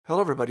Hello,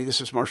 everybody. This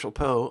is Marshall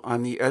Poe.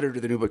 I'm the editor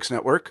of the New Books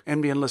Network.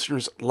 NBN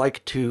listeners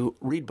like to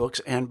read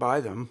books and buy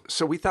them.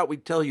 So we thought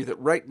we'd tell you that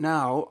right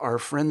now, our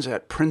friends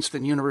at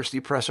Princeton University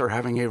Press are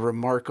having a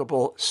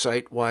remarkable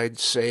site-wide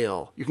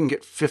sale. You can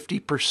get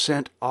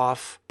 50%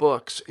 off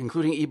books,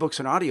 including ebooks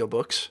and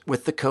audiobooks,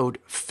 with the code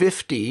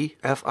 50,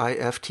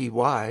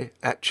 F-I-F-T-Y,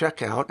 at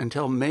checkout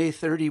until May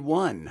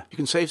 31. You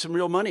can save some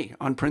real money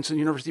on Princeton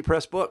University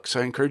Press books.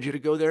 I encourage you to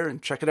go there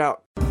and check it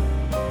out.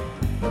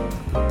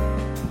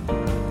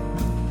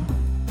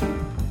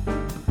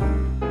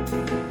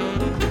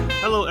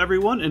 Hello,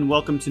 everyone, and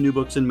welcome to New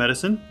Books in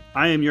Medicine.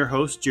 I am your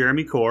host,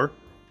 Jeremy Corr.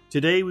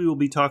 Today, we will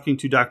be talking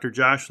to Dr.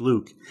 Josh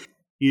Luke.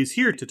 He is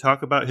here to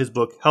talk about his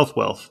book, Health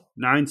Wealth,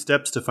 9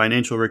 Steps to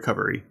Financial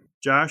Recovery.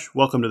 Josh,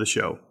 welcome to the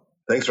show.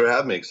 Thanks for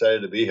having me.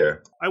 Excited to be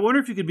here. I wonder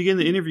if you could begin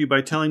the interview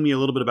by telling me a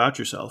little bit about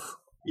yourself.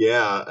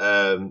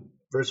 Yeah.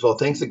 First of all,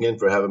 thanks again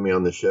for having me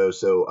on the show.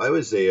 So I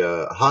was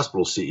a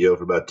hospital CEO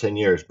for about 10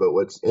 years, but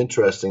what's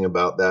interesting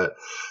about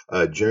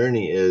that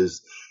journey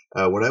is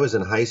when I was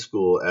in high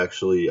school,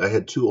 actually, I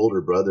had 2 older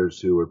brothers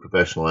who were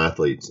professional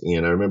athletes.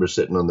 And I remember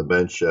sitting on the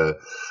bench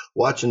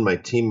watching my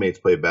teammates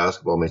play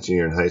basketball my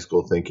senior year in high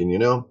school thinking,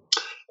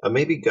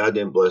 maybe God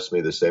didn't bless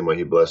me the same way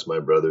he blessed my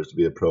brothers to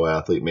be a pro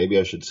athlete. Maybe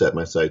I should set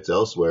my sights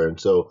elsewhere.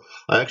 And so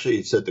I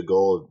actually set the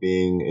goal of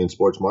being in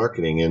sports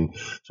marketing. And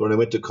so when I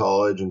went to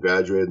college and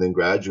graduated, and then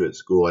graduate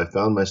school, I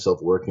found myself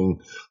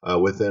working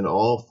within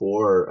all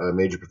 4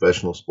 major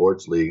professional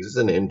sports leagues as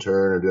an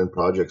intern or doing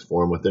projects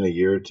for them within a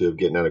year or 2 of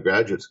getting out of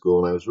graduate school.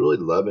 And I was really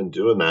loving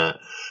doing that.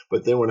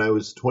 But then when I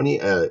was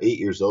 28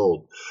 years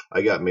old,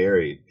 I got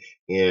married.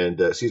 And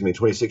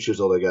 26 years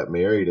old, I got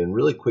married, and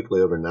really quickly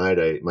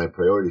overnight, my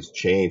priorities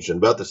changed. And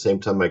about the same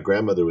time, my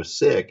grandmother was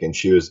sick, and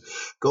she was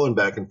going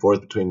back and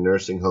forth between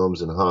nursing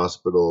homes and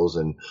hospitals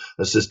and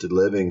assisted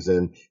livings.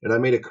 And I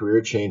made a career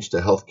change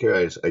to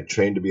healthcare. I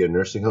trained to be a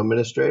nursing home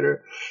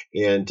administrator.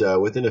 And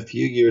within a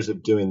few years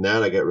of doing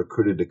that, I got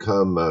recruited to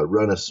come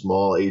run a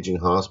small aging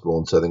hospital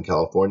in Southern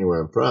California,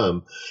 where I'm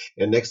from.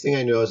 And next thing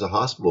I knew, I was a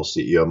hospital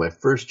CEO. My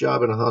first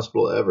job in a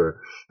hospital ever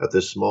at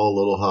this small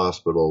little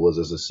hospital was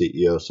as a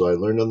CEO. So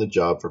I learned on the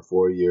job for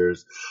 4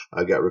 years.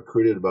 I got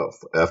recruited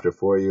after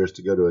 4 years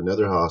to go to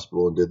another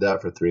hospital and did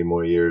that for 3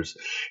 more years.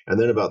 And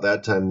then about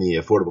that time, the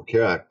Affordable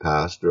Care Act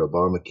passed, or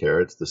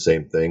Obamacare. It's the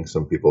same thing.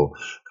 Some people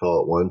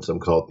call it one, some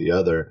call it the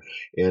other.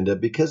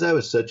 And because I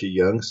was such a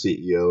young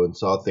CEO and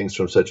saw things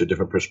from such a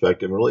different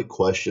perspective and really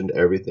questioned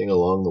everything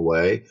along the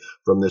way,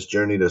 from this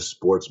journey to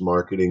sports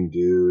marketing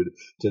dude,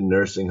 to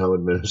nursing home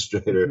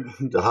administrator,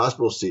 to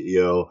hospital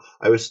CEO,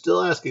 I was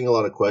still asking a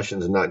lot of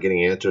questions and not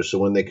getting answers. So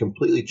when they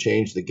completely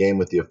changed the game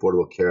with the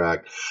Affordable Care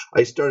Act,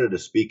 I started to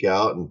speak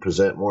out and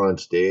present more on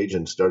stage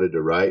and started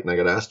to write. And I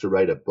got asked to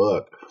write a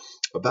book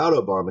about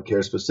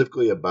Obamacare,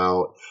 specifically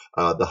about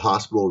the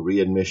hospital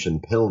readmission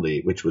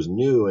penalty, which was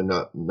new and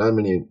not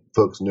many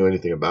folks knew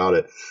anything about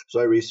it. So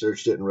I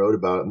researched it and wrote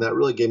about it. And that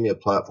really gave me a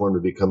platform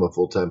to become a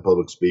full-time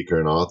public speaker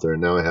and author.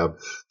 And now I have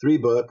 3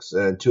 books,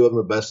 and 2 of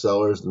them are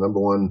bestsellers, the number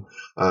one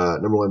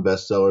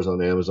bestsellers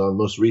on Amazon.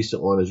 The most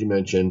recent one, as you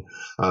mentioned,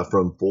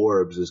 from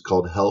Forbes, is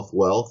called Health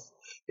Wealth.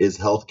 Is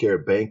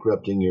Healthcare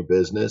Bankrupting Your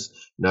Business?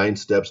 9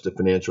 Steps to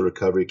Financial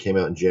Recovery. Came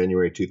out in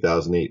January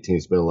 2018.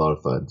 It's been a lot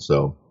of fun.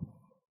 So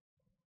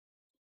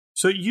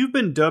you've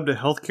been dubbed a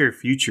healthcare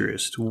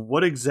futurist.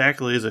 What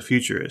exactly is a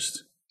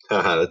futurist?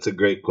 That's a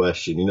great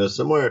question.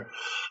 Somewhere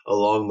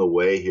along the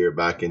way here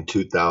back in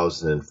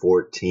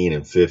 2014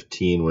 and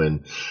 15,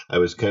 when I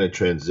was kind of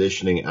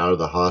transitioning out of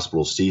the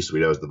hospital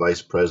C-suite, I was the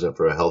vice president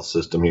for a health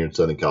system here in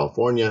Southern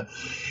California,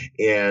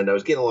 and I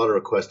was getting a lot of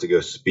requests to go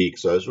speak.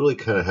 So I was really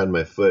kind of had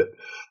my foot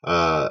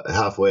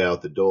halfway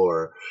out the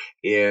door.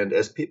 And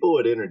as people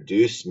would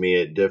introduce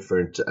me at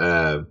different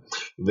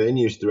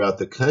venues throughout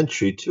the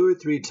country, 2 or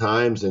 3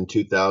 times in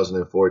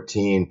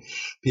 2014,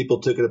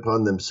 people took it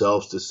upon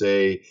themselves to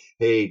say,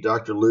 hey,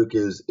 Dr. Luke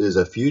is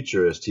a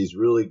futurist. He's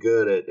really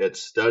good at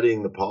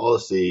studying the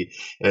policy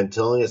and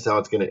telling us how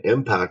it's going to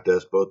impact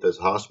us, both as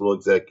hospital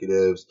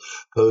executives,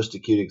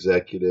 post-acute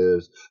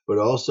executives, but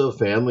also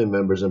family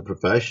members and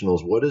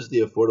professionals. What does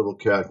the Affordable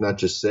Care Act not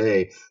just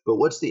say, but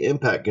what's the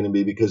impact going to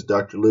be? Because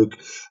Dr. Luke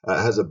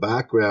has a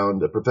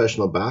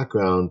professional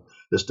background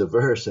that's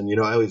diverse. And,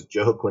 I always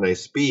joke when I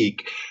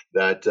speak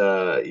that,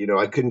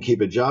 I couldn't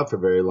keep a job for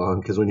very long,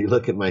 because when you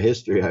look at my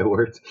history, I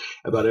worked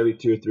about every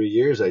 2 or 3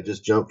 years. I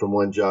just jumped from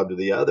one job to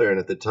the other. And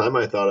at the time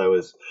I thought I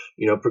was,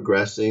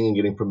 progressing and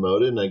getting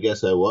promoted. And I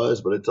guess I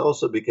was, but it's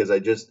also because I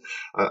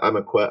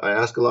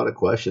ask a lot of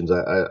questions.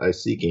 I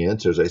seek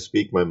answers. I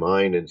speak my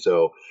mind. And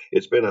so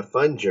it's been a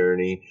fun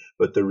journey.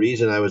 But the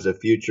reason I was a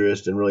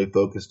futurist and really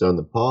focused on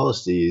the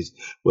policies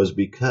was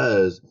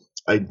because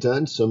I'd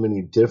done so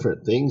many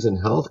different things in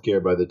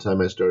healthcare by the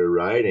time I started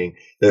writing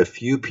that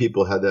few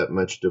people had that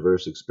much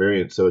diverse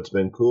experience. So it's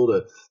been cool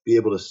to be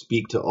able to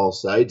speak to all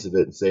sides of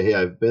it and say, hey,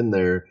 I've been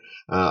there.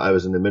 I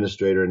was an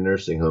administrator in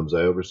nursing homes.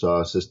 I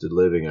oversaw assisted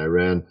living. I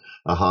ran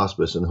a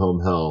hospice and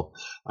home health.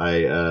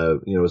 I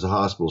was a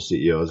hospital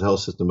CEO. I was a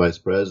health system vice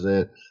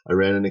president. I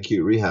ran an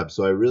acute rehab.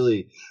 So I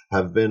really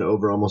have been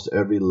over almost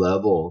every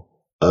level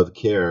of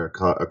care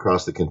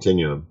across the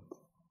continuum.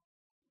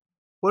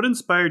 What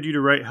inspired you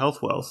to write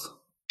Health Wealth?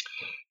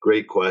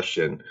 Great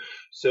question.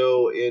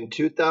 So in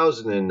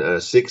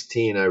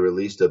 2016, I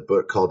released a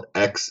book called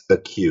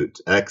X-Acute,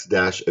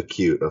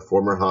 X-Acute, a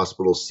former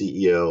hospital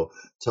CEO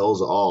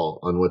tells all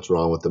on what's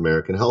wrong with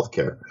American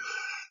healthcare.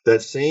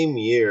 That same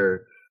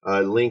year,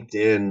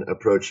 LinkedIn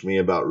approached me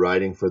about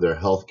writing for their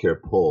Healthcare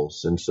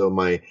Pulse. And so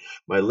my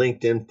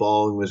LinkedIn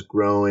following was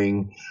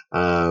growing.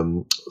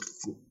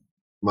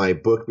 My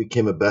book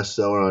became a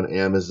bestseller on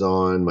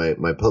Amazon.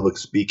 My public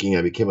speaking,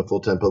 I became a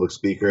full-time public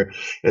speaker.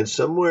 And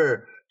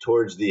somewhere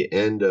towards the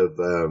end of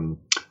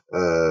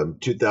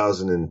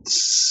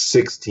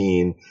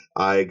 2016,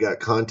 I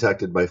got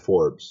contacted by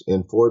Forbes.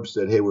 And Forbes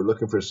said, hey, we're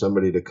looking for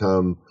somebody to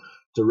come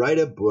to write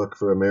a book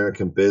for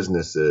American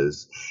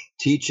businesses,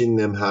 teaching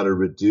them how to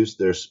reduce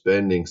their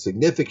spending,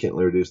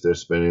 significantly reduce their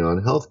spending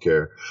on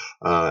healthcare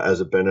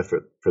as a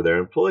benefit for their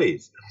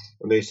employees.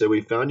 And they said, we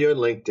found you on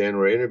LinkedIn.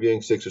 We're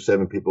interviewing 6 or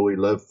 7 people. We'd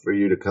love for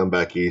you to come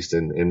back east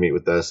and meet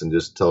with us and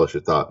just tell us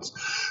your thoughts.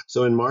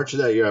 So in March of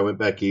that year, I went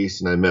back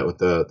east and I met with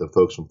the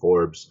folks from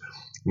Forbes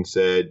and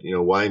said,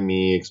 why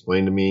me?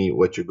 Explain to me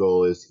what your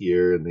goal is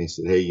here. And they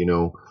said, hey,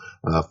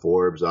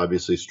 Forbes,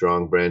 obviously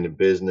strong brand in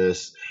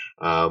business.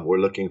 We're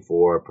looking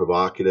for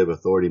provocative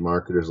authority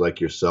marketers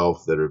like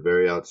yourself that are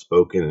very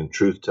outspoken and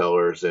truth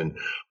tellers. And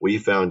we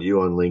found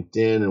you on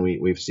LinkedIn, and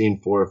we've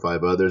seen 4 or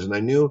 5 others. And I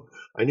knew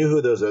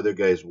who those other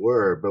guys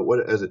were.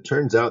 But as it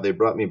turns out, they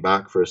brought me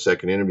back for a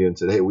second interview and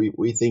said, hey,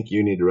 we think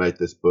you need to write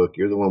this book.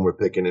 You're the one we're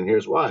picking. And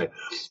here's why.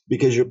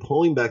 Because you're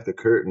pulling back the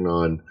curtain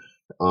on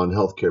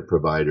healthcare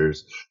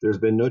providers. There's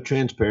been no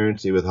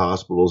transparency with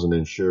hospitals and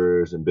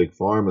insurers and big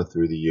pharma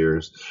through the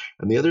years.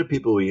 And the other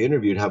people we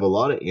interviewed have a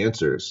lot of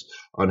answers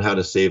on how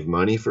to save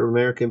money for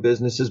American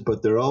businesses,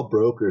 but they're all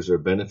brokers or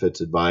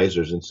benefits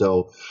advisors. And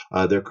so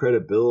their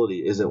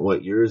credibility isn't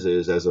what yours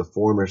is as a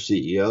former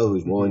CEO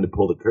who's willing to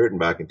pull the curtain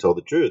back and tell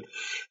the truth.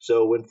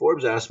 So when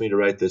Forbes asked me to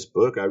write this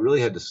book, I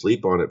really had to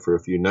sleep on it for a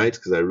few nights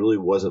because I really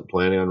wasn't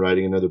planning on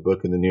writing another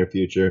book in the near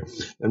future.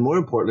 And more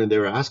importantly, they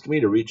were asking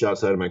me to reach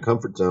outside of my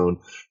comfort zone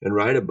and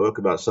write a book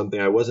about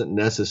something I wasn't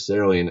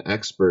necessarily an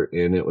expert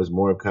in. It was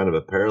more of kind of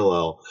a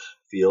parallel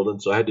field.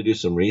 And so I had to do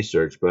some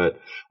research.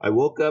 But I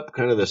woke up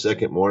kind of the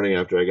second morning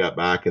after I got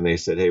back and they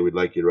said, hey, we'd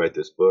like you to write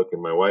this book.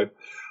 And my wife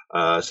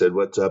said,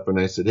 what's up? And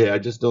I said, hey, I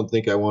just don't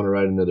think I want to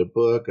write another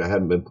book. I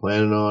haven't been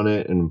planning on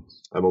it. And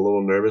I'm a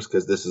little nervous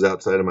because this is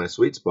outside of my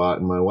sweet spot.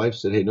 And my wife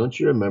said, hey, don't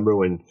you remember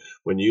when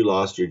you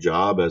lost your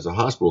job as a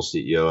hospital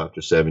CEO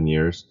after 7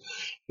 years?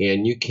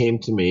 And you came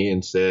to me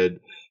and said,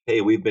 hey,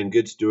 we've been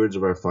good stewards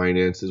of our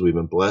finances. We've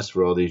been blessed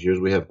for all these years.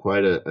 We have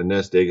quite a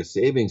nest egg of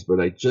savings, but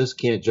I just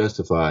can't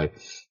justify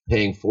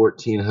paying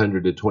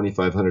 $1,400 to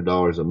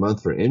 $2,500 a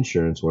month for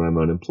insurance when I'm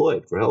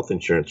unemployed, for health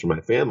insurance for my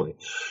family.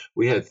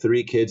 We had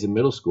 3 kids in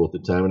middle school at the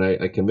time,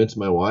 and I convinced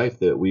my wife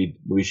that we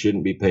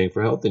shouldn't be paying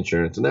for health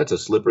insurance. And that's a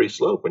slippery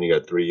slope when you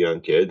got 3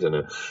 young kids and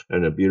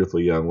a beautiful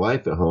young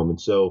wife at home.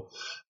 And so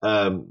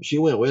she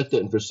went with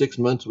it, and for 6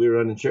 months we were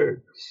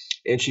uninsured.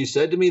 And she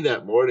said to me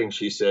that morning,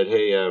 she said,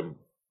 hey,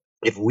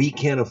 if we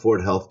can't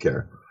afford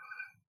healthcare,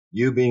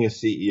 you being a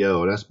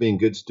CEO and us being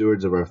good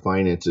stewards of our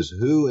finances,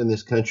 who in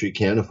this country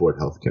can afford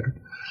healthcare?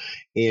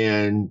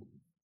 And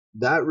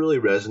that really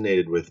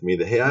resonated with me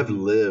that, hey, I've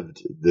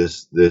lived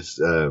this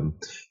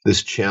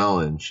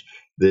challenge,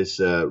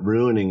 this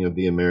ruining of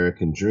the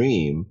American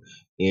dream.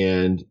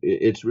 And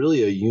it's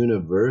really a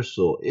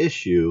universal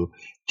issue.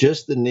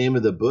 Just the name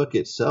of the book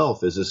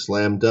itself is a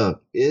slam dunk.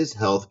 Is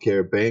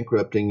healthcare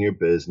bankrupting your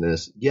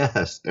business?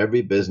 Yes,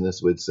 every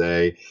business would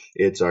say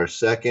it's our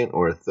second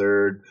or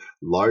third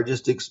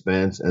largest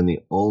expense and the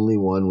only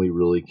one we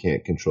really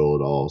can't control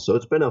at all. So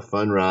it's been a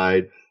fun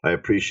ride. I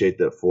appreciate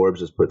that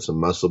Forbes has put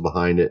some muscle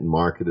behind it and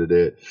marketed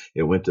it.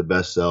 It went to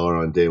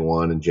bestseller on day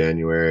 1 in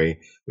January.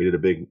 We did a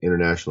big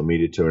international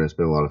media tour, and it's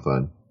been a lot of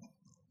fun.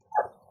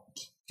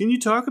 Can you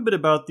talk a bit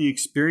about the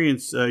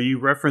experience you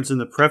reference in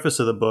the preface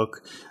of the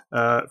book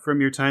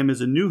from your time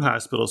as a new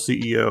hospital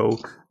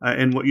CEO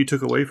and what you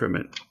took away from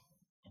it?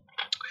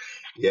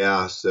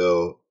 Yeah,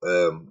 so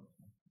a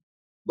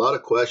lot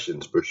of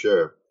questions for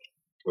sure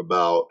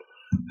about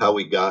how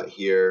we got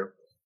here,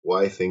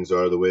 why things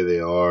are the way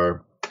they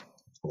are.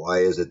 Why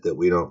is it that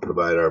we don't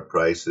provide our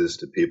prices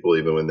to people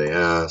even when they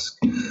ask?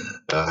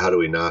 How do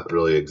we not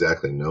really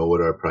exactly know what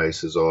our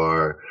prices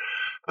are?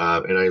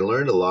 And I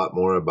learned a lot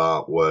more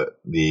about what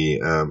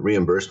the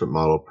reimbursement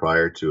model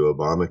prior to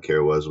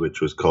Obamacare was, which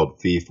was called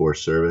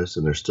fee-for-service.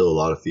 And there's still a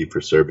lot of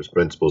fee-for-service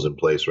principles in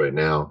place right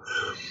now.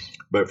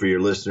 But for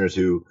your listeners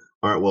who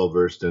aren't well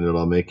versed in it,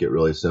 I'll make it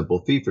really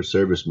simple. Fee for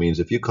service means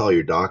if you call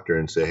your doctor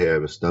and say, hey, I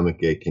have a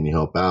stomach ache, can you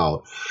help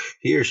out?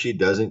 He or she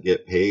doesn't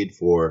get paid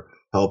for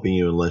helping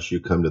you unless you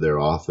come to their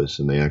office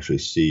and they actually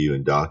see you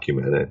and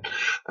document it.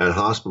 And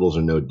hospitals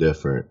are no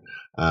different.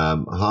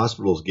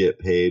 Hospitals get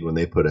paid when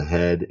they put a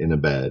head in a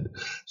bed.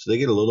 So they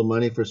get a little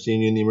money for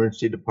seeing you in the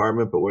emergency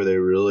department, but where they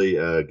really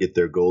get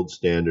their gold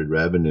standard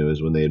revenue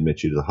is when they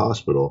admit you to the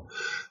hospital.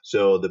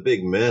 So the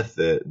big myth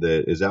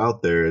that is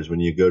out there is when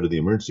you go to the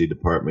emergency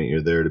department,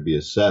 you're there to be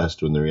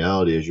assessed, when the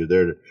reality is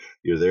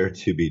you're there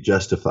to be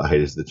justified,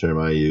 is the term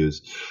I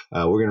use.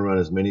 We're going to run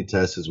as many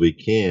tests as we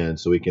can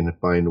so we can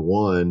find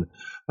one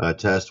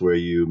test where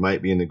you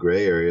might be in the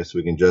gray area so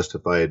we can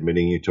justify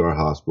admitting you to our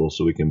hospital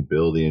so we can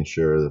bill the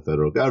insurer, the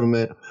federal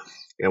government.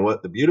 And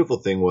what the beautiful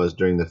thing was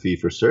during the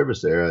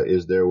fee-for-service era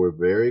is there were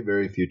very,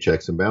 very few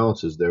checks and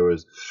balances. There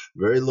was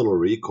very little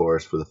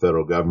recourse for the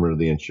federal government or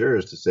the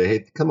insurers to say,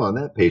 hey, come on,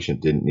 that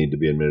patient didn't need to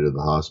be admitted to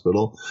the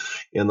hospital.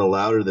 And the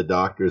louder the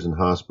doctors and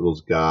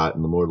hospitals got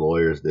and the more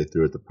lawyers they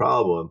threw at the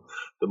problem,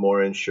 the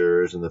more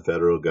insurers and the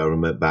federal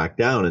government backed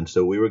down. And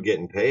so we were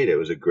getting paid. It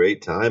was a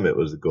great time. It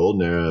was the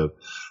golden era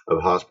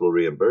of hospital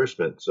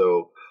reimbursement.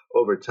 So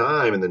over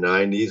time in the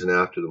 90s and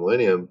after the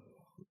millennium,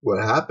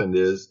 what happened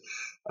is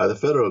the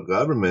federal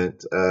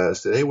government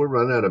said, hey, we're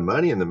running out of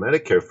money in the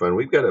Medicare fund.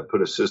 We've got to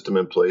put a system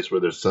in place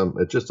where there's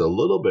just a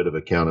little bit of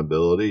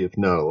accountability, if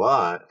not a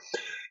lot.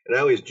 And I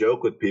always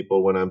joke with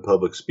people when I'm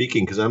public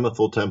speaking, because I'm a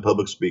full-time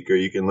public speaker.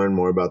 You can learn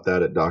more about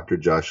that at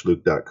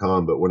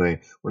drjoshluke.com. But when I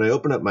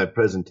open up my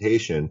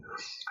presentation,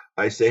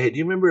 I say, hey, do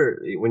you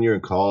remember when you're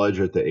in college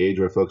or at the age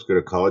where folks go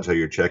to college, how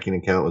your checking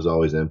account was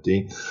always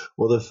empty?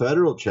 Well, the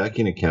federal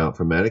checking account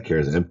for Medicare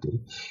is empty,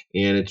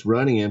 and it's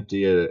running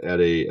empty at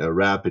a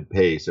rapid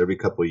pace. Every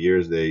couple of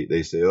years,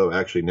 they say, oh,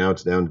 actually, now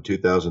it's down to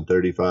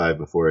 2035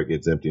 before it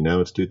gets empty. Now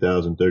it's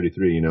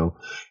 2033,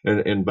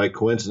 and by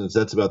coincidence,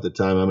 that's about the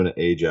time I'm going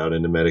to age out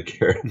into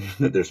Medicare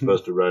that they're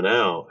supposed to run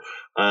out.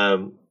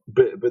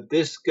 But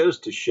this goes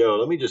to show,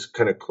 let me just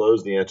kind of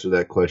close the answer to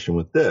that question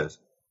with this.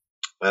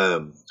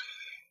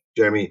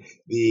 Jeremy,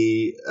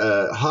 the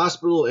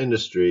hospital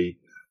industry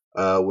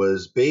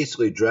was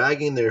basically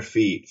dragging their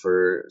feet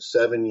for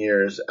 7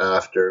 years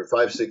after,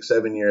 5, 6,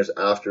 7 years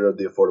after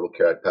the Affordable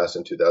Care Act passed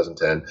in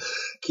 2010,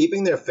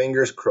 keeping their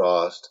fingers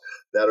crossed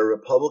that a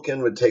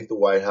Republican would take the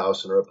White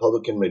House and a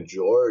Republican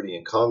majority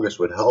in Congress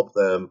would help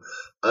them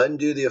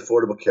undo the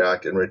Affordable Care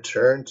Act and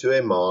return to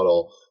a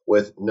model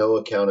with no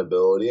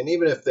accountability. And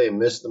even if they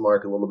missed the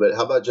mark a little bit,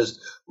 how about just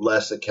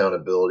less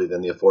accountability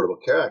than the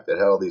Affordable Care Act that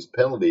had all these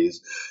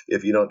penalties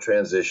if you don't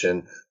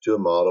transition to a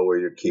model where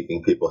you're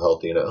keeping people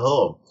healthy and at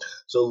home?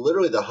 So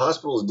literally the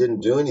hospitals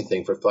didn't do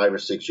anything for 5 or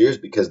 6 years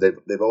because they've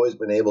always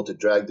been able to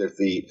drag their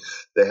feet.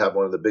 They have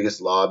one of the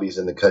biggest lobbies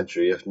in the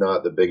country, if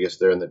not the biggest.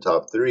 They're in the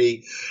top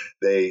 3.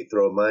 They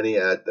throw money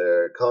at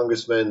their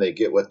congressmen. They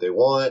get what they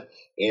want,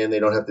 and they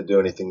don't have to do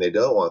anything they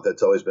don't want.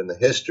 That's always been the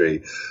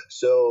history.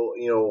 So,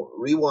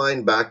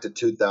 rewind back to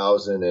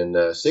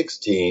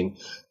 2016,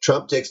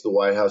 Trump takes the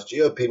White House,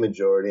 GOP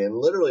majority, and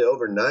literally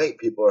overnight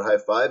people are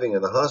high-fiving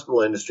in the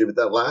hospital industry, but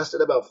that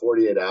lasted about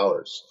 48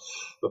 hours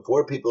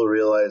before people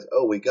realize,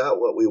 oh, we got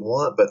what we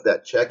want, but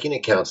that checking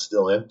account's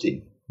still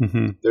empty.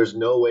 Mm-hmm. There's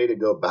no way to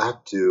go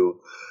back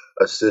to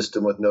a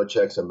system with no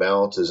checks and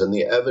balances. And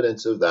the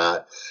evidence of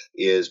that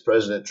is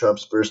President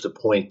Trump's first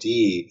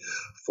appointee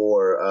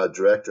for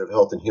Director of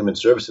Health and Human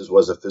Services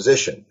was a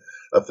physician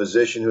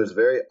who was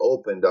very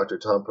open, Dr.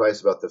 Tom Price,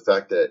 about the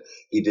fact that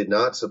he did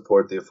not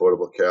support the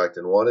Affordable Care Act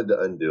and wanted to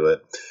undo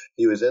it.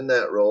 He was in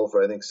that role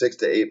for, I think, 6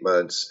 to 8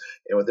 months.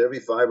 And with every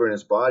fiber in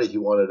his body, he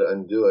wanted to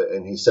undo it.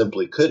 And he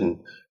simply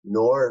couldn't,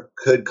 nor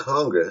could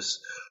Congress.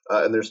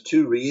 And there's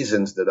 2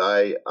 reasons that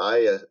I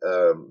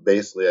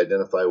basically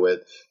identify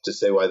with to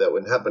say why that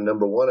wouldn't happen.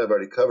 Number one, I've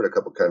already covered a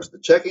couple times. The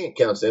checking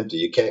account's empty.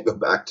 You can't go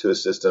back to a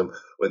system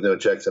with no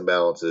checks and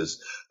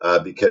balances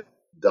because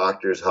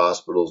doctors,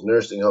 hospitals,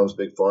 nursing homes,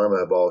 big pharma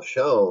have all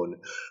shown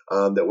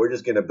that we're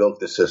just going to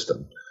bilk the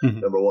system,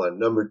 number one.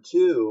 Number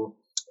two,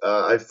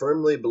 I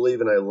firmly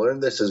believe, and I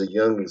learned this as a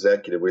young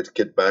executive, which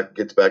gets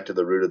back to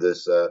the root of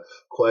this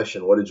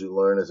question, what did you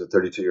learn as a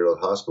 32-year-old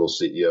hospital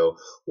CEO?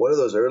 One of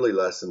those early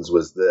lessons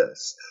was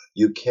this: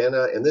 you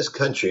cannot, in this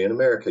country, in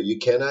America, you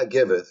cannot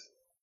giveth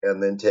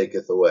and then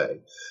taketh away.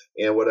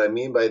 And what I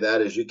mean by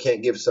that is you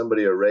can't give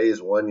somebody a raise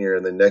one year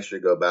and then next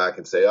year go back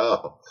and say,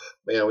 oh,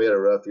 man, we had a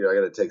rough year. I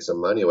got to take some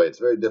money away. It's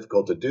very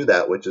difficult to do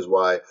that, which is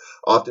why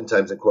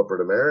oftentimes in corporate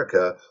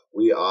America,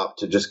 we opt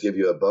to just give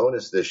you a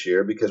bonus this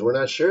year because we're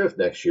not sure if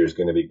next year is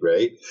going to be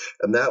great.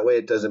 And that way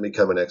it doesn't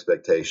become an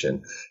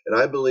expectation. And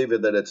I believe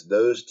that it's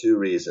those 2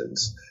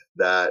 reasons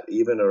that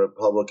even a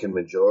Republican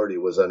majority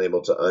was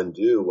unable to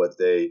undo what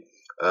they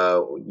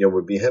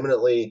would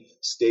vehemently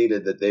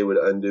stated that they would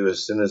undo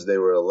as soon as they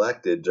were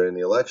elected during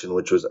the election,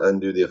 which was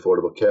undo the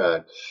Affordable Care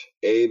Act.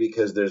 A,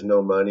 because there's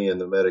no money in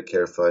the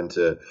Medicare fund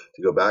to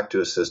go back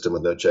to a system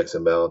with no checks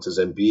and balances,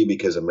 and B,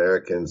 because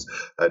Americans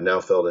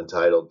now felt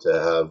entitled to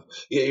have,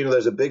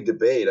 there's a big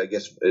debate. I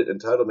guess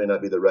entitled may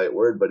not be the right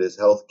word, but is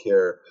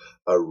healthcare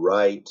a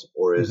right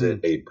or is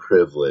it a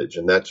privilege?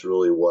 And that's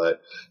really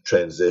what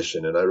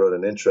transitioned. And I wrote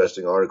an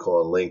interesting article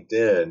on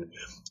LinkedIn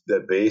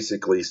that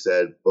basically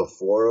said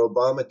before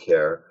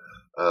Obamacare,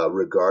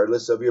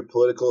 regardless of your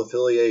political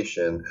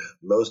affiliation,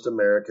 most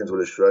Americans would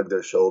have shrugged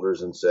their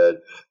shoulders and said,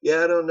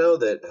 yeah, I don't know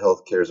that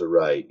healthcare is a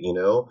right,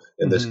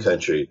 in this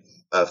country.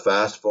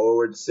 Fast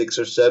forward 6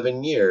 or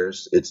 7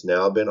 years, it's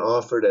now been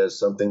offered as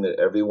something that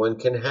everyone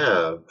can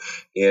have.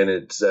 And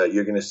it's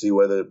you're going to see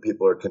whether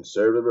people are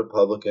conservative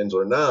Republicans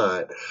or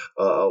not,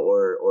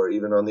 or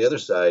even on the other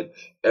side,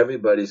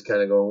 everybody's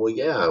kind of going, well,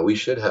 yeah, we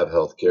should have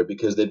healthcare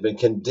because they've been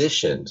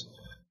conditioned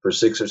for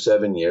 6 or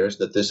 7 years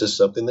that this is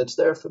something that's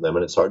there for them,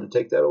 and it's hard to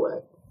take that away.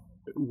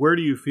 Where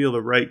do you feel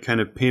the right kind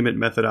of payment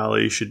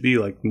methodology should be?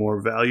 Like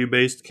more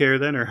value-based care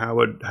then, or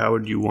how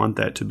would you want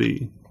that to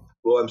be?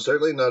 Well, I'm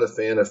certainly not a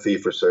fan of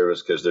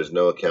fee-for-service because there's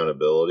no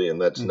accountability,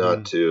 and that's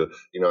not to,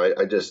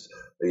 I just,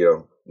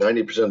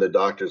 90% of the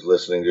doctors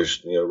listening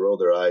just, rolled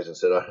their eyes and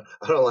said,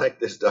 I don't like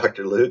this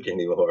Dr. Luke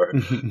anymore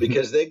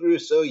because they grew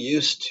so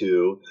used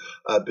to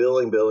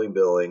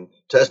billing,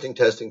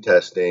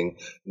 testing.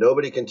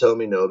 Nobody can tell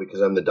me no because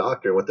I'm the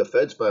doctor. And what the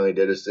feds finally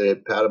did is say,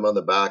 pat them on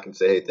the back and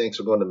say, hey, thanks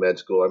for going to med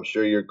school. I'm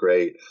sure you're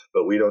great,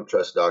 but we don't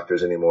trust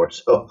doctors anymore.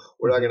 So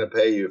we're not going to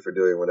pay you for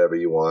doing whatever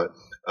you want.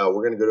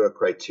 We're going to go to a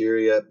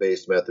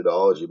criteria-based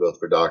methodology, both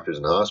for doctors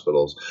and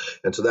hospitals.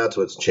 And so that's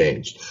what's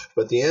changed.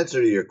 But the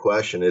answer to your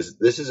question is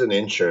this is an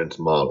insurance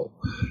model.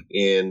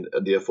 And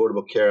the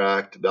Affordable Care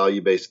Act,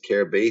 value-based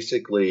care,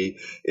 basically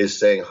is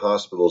saying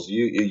hospitals,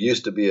 you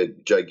used to be a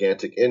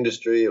gigantic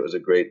industry. It was a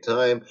great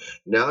time.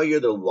 Now you're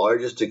the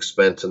largest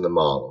expense in the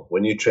model.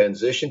 When you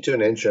transition to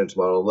an insurance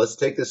model, let's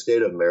take the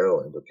state of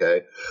Maryland,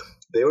 okay?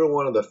 They were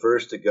one of the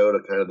first to go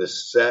to kind of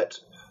this set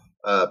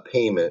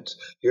payment.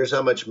 Here's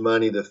how much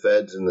money the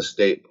feds and the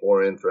state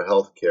pour in for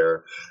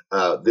healthcare.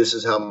 This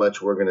is how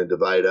much we're going to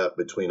divide up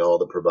between all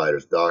the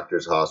providers,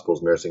 doctors,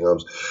 hospitals, nursing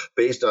homes,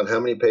 based on how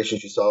many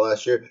patients you saw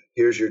last year.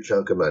 Here's your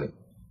chunk of money.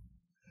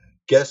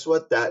 Guess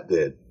what that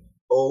did?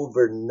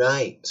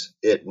 Overnight,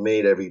 it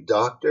made every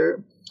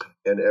doctor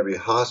and every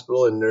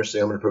hospital and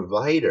nursing home and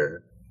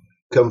provider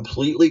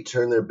completely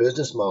turned their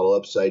business model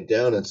upside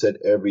down and said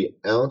every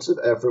ounce of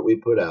effort we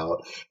put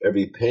out,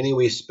 every penny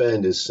we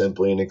spend is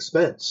simply an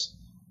expense,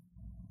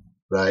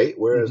 right?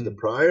 Whereas the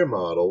prior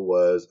model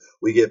was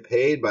we get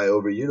paid by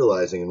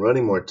overutilizing and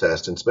running more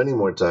tests and spending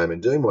more time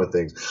and doing more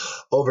things.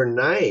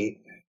 Overnight,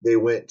 they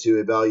went to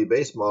a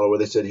value-based model where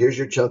they said, here's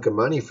your chunk of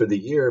money for the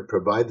year,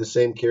 provide the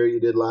same care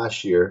you did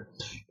last year.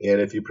 And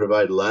if you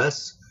provide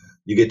less,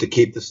 you get to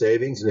keep the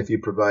savings. And if you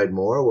provide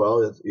more,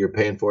 well, you're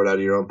paying for it out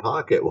of your own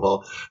pocket.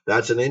 Well,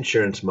 that's an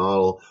insurance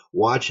model.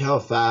 Watch how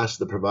fast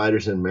the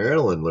providers in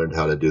Maryland learned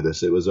how to do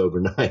this. It was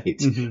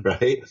overnight,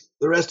 right?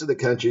 The rest of the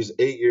country's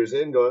 8 years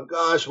in going,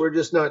 gosh, we're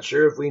just not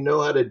sure if we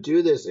know how to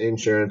do this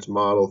insurance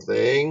model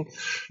thing.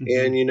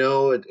 And,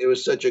 it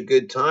was such a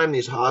good time.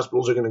 These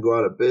hospitals are going to go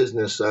out of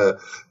business.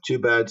 Too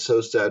bad,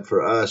 so sad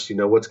for us.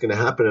 What's going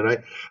to happen?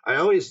 And I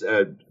always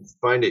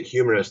find it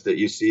humorous that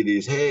you see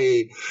these,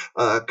 hey,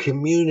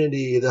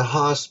 community, the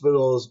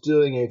hospital is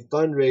doing a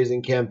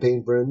fundraising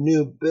campaign for a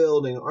new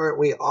building. Aren't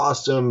we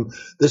awesome?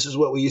 This is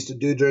what we used to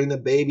do during the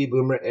baby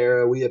boomer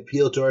era. We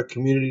appeal to our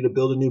community to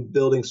build a new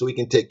building so we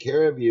can take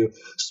care of you.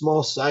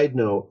 Small side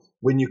note.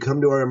 When you come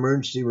to our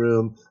emergency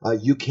room,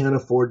 you can't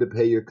afford to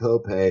pay your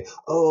copay.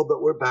 Oh,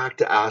 but we're back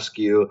to ask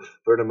you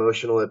for an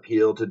emotional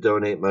appeal to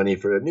donate money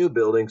for a new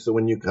building. So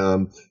when you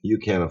come, you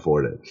can't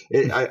afford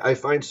it. I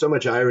find so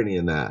much irony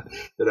in that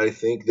I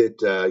think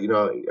that,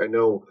 I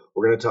know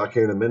we're going to talk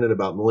here in a minute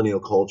about millennial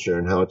culture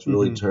and how it's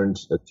really turned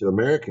to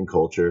American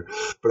culture.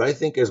 But I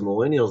think as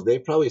millennials, they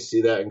probably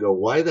see that and go,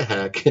 why the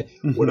heck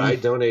would I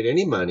donate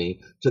any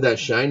money to that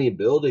shiny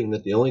building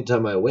that the only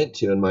time I went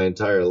to in my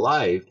entire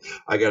life,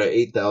 I got an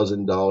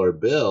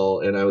 $8,000 bill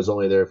and I was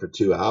only there for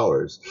 2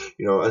 hours.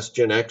 Us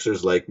Gen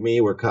Xers like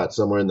me, we're caught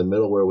somewhere in the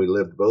middle where we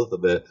lived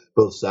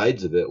both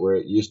sides of it, where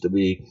it used to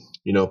be,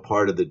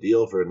 part of the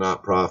deal for a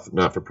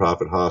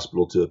not-for-profit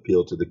hospital to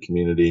appeal to the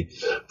community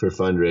for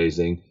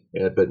fundraising.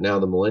 But now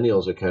the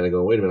millennials are kind of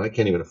going, wait a minute, I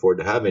can't even afford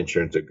to have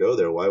insurance to go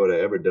there. Why would I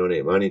ever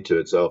donate money to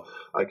it? So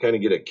I kind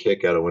of get a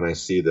kick out of when I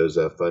see those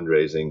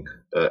fundraising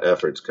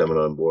efforts coming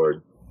on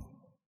board.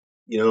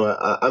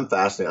 I'm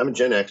fascinated. I'm a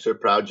Gen Xer,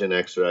 proud Gen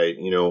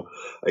Xer.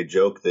 I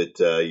joke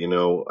that,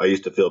 I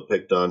used to feel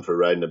picked on for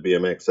riding a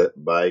BMX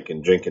bike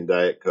and drinking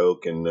Diet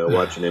Coke and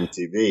watching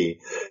MTV.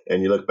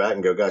 And you look back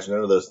and go, gosh,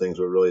 none of those things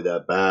were really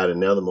that bad. And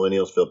now the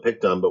millennials feel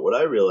picked on. But what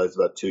I realized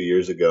about 2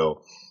 years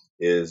ago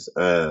is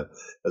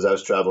as I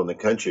was traveling the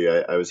country,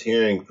 I was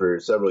hearing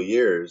for several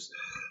years,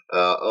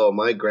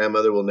 my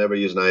grandmother will never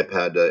use an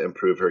iPad to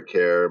improve her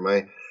care.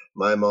 My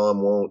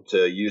mom won't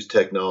use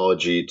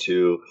technology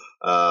to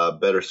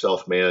better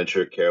self-manage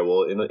her care.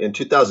 Well, in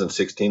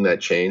 2016,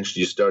 that changed.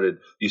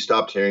 You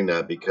stopped hearing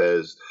that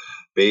because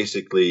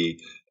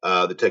basically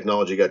the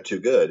technology got too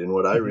good. And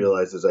what I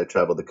realized as I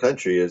traveled the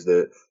country is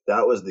that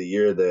was the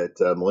year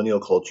that millennial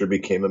culture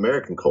became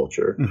American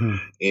culture.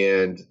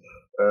 And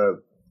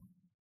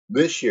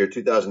this year,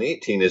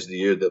 2018, is the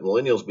year that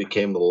millennials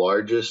became the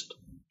largest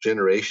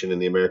generation in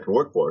the American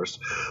workforce.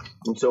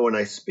 And so when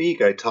I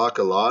speak, I talk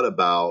a lot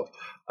about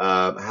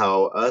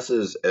how us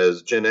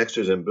as Gen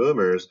Xers and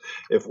Boomers,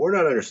 if we're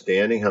not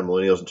understanding how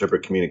millennials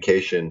interpret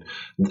communication,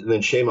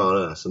 then shame on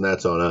us, and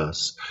that's on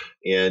us.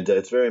 And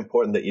it's very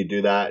important that you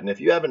do that. And if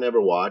you haven't ever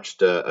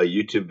watched a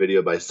YouTube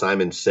video by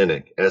Simon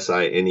Sinek,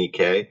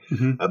 Sinek,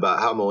 about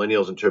how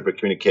millennials interpret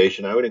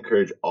communication, I would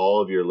encourage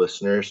all of your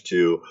listeners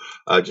to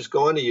just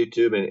go onto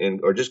YouTube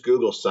or just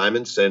Google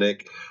Simon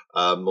Sinek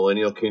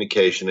millennial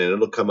communication, and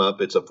it'll come up.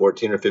 It's a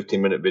 14 or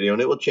 15-minute video,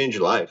 and it will change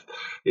your life.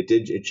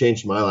 It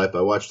changed my life.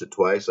 I watched it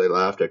twice. I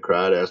laughed. I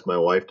cried. I asked my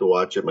wife to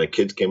watch it. My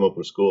kids came home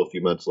from school a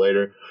few months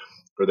later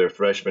for their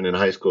freshman in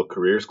high school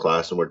careers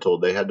class, and were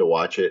told they had to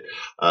watch it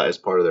as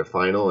part of their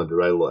final and to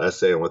write a little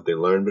essay on what they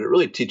learned. But it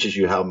really teaches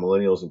you how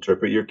millennials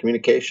interpret your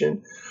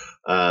communication.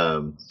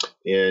 And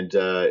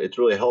it's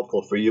really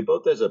helpful for you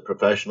both as a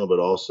professional, but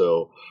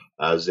also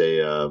as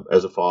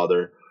a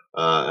father,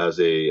 as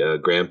a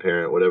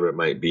grandparent, whatever it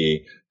might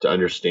be, to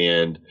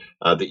understand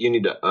that you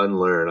need to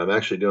unlearn. I'm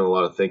actually doing a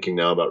lot of thinking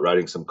now about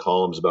writing some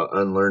columns about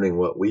unlearning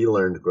what we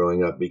learned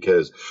growing up,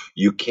 because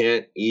you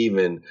can't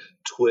even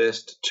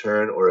twist,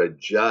 turn, or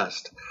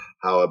adjust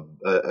how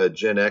a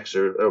Gen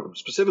Xer, or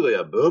specifically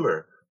a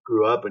Boomer,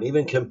 grew up, and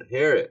even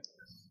compare it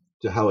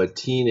to how a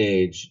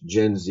teenage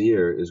Gen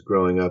Zer is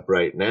growing up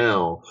right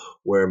now,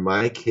 where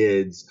my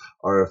kids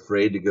are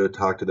afraid to go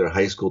talk to their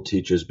high school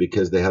teachers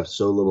because they have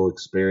so little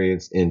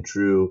experience in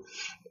true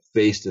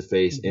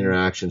face-to-face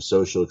interaction,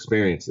 social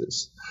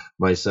experiences.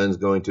 My son's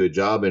going to a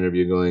job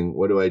interview going,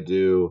 what do I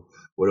do?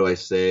 What do I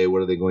say?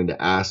 What are they going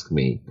to ask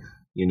me?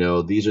 You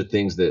know, these are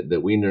things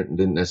that we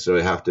didn't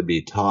necessarily have to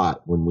be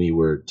taught when we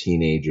were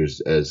teenagers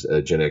as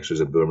Gen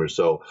Xers and Boomers.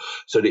 So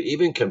to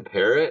even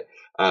compare it,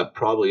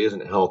 probably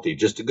isn't healthy.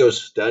 Just to go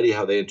study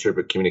how they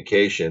interpret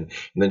communication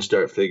and then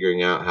start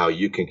figuring out how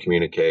you can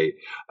communicate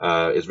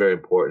is very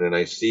important. And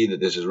I see that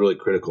this is really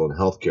critical in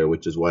healthcare,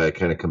 which is why I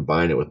kind of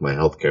combine it with my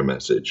healthcare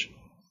message.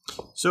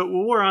 So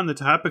while we're on the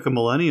topic of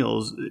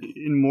millennials,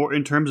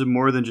 in terms of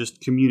more than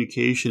just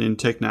communication and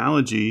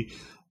technology,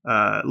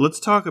 let's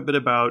talk a bit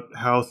about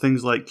how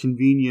things like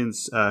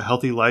convenience,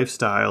 healthy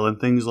lifestyle, and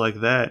things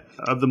like that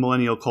of the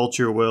millennial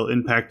culture will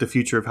impact the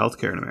future of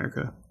healthcare in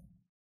America.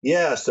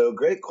 Yeah, so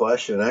great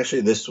question.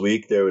 Actually, this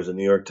week there was a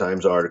New York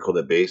Times article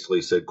that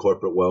basically said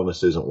corporate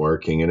wellness isn't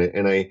working.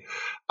 And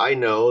I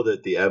know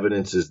that the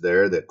evidence is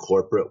there that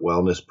corporate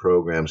wellness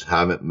programs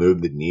haven't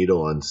moved the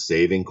needle on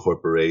saving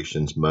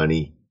corporations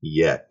money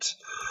yet.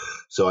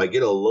 So I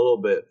get a little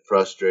bit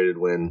frustrated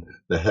when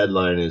the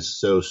headline is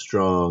so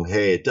strong,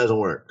 hey, it doesn't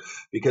work,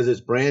 because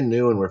it's brand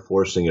new and we're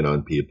forcing it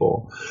on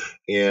people.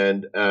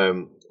 And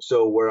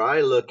so where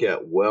I look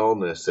at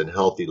wellness and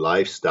healthy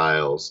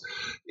lifestyles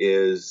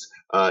is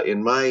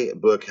in my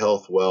book,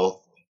 Health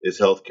Wealth, Is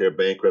Healthcare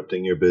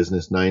Bankrupting Your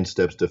Business? 9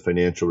 Steps to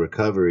Financial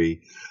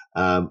Recovery.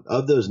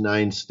 Of those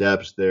 9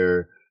 steps,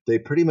 they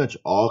pretty much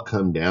all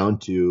come down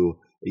to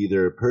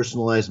either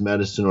personalized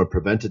medicine or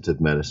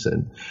preventative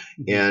medicine.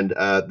 And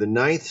the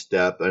 9th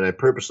step, and I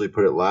purposely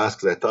put it last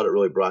because I thought it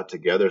really brought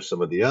together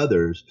some of the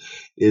others,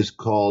 is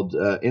called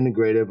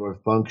integrative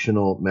or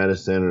functional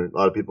medicine, or a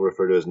lot of people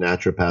refer to it as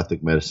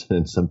naturopathic medicine,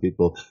 and some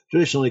people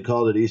traditionally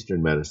called it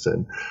Eastern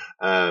medicine.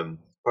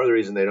 Part of the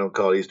reason they don't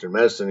call it Eastern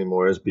medicine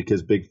anymore is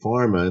because Big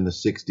Pharma in the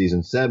 60s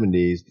and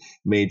 70s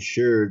made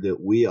sure that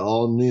we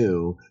all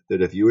knew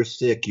that if you were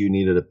sick, you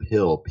needed a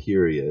pill,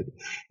 period.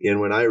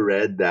 And when I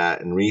read that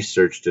and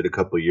researched it a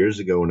couple of years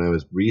ago when I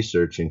was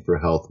researching for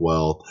Health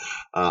Wealth,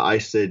 I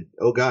said,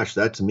 oh gosh,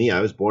 that's me. I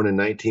was born in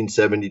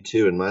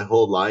 1972, and my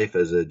whole life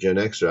as a Gen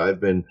Xer,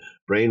 I've been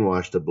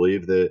brainwashed to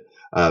believe that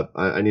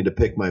I need to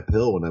pick my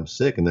pill when I'm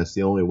sick, and that's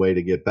the only way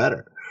to get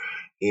better.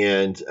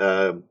 And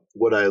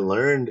what I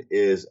learned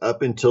is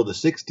up until the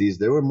 60s,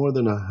 there were more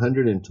than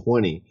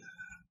 120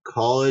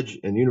 college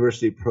and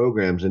university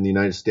programs in the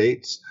United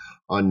States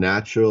on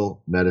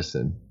natural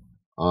medicine,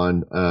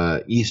 on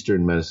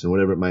Eastern medicine,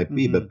 whatever it might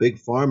be. But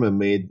Big Pharma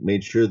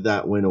made sure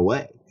that went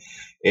away.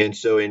 And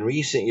so in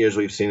recent years,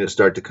 we've seen it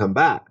start to come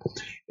back.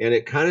 And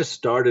it kind of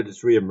started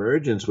its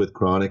reemergence with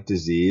chronic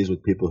disease,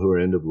 with people who are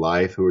end of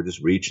life, who are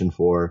just reaching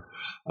for,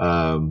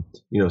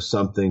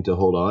 something to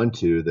hold on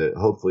to that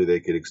hopefully they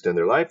could extend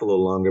their life a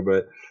little longer.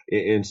 But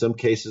in some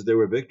cases, there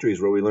were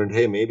victories where we learned,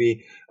 hey,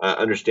 maybe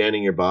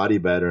understanding your body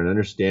better and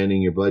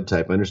understanding your blood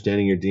type,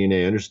 understanding your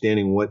DNA,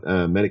 understanding what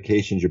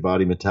medications your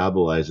body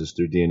metabolizes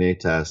through DNA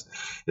tests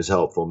is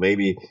helpful.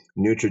 Maybe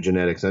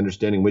nutrigenetics,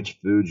 understanding which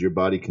foods your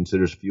body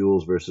considers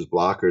fuels versus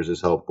blockers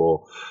is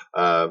helpful.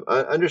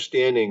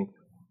 Understanding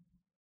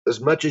as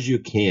much as you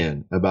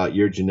can about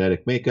your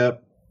genetic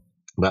makeup,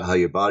 about how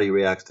your body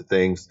reacts to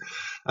things.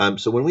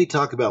 So when we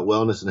talk about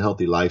wellness and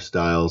healthy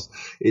lifestyles,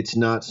 it's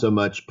not so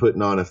much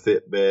putting on a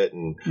Fitbit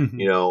and,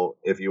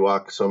 if you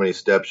walk so many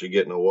steps, you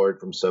get an award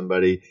from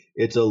somebody.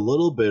 It's a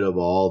little bit of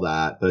all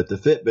that. But the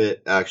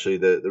Fitbit, actually,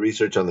 the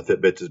research on the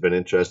Fitbits has been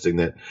interesting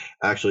that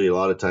actually a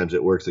lot of times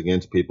it works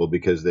against people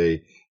because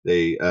they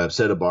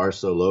set a bar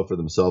so low for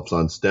themselves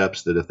on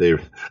steps that if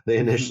they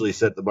initially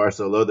set the bar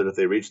so low that if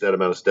they reach that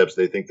amount of steps,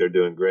 they think they're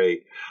doing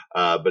great.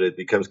 But it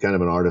becomes kind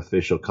of an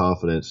artificial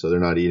confidence. So they're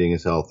not eating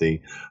as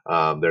healthy.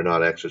 They're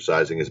not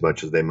exercising as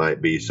much as they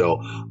might be.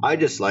 So I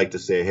just like to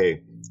say,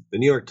 hey, the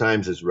New York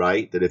Times is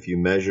right that if you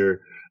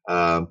measure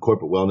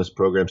corporate wellness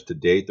programs to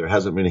date, there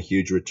hasn't been a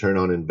huge return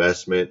on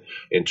investment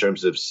in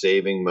terms of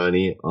saving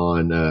money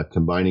on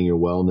combining your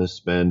wellness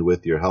spend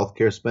with your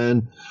healthcare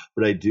spend.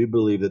 But I do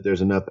believe that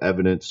there's enough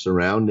evidence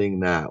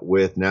surrounding that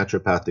with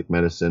naturopathic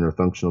medicine or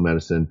functional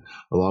medicine,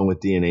 along with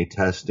DNA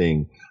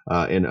testing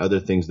and other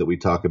things that we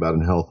talk about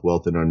in Health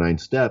Wealth in our 9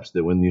 steps,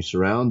 that when you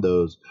surround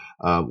those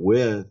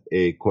with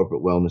a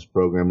corporate wellness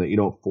program that you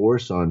don't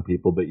force on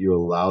people, but you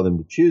allow them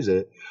to choose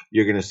it,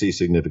 you're going to see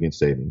significant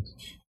savings.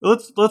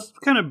 Let's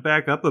kind of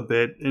back up a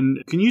bit,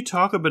 and can you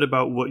talk a bit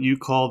about what you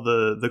call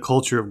the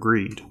culture of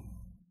greed?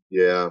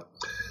 Yeah.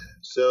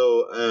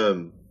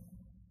 So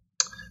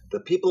the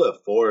people at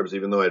Forbes,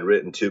 even though I'd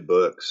written 2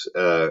 books,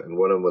 and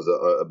one of them was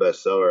a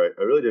bestseller,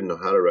 I really didn't know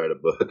how to write a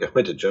book. I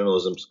went to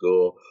journalism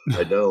school.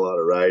 I'd done a lot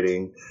of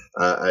writing.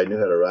 I knew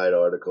how to write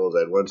articles.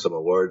 I'd won some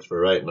awards for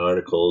writing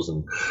articles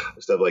and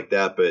stuff like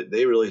that. But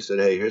they really said,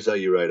 hey, here's how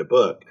you write a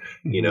book.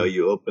 Mm-hmm.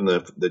 You open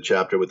the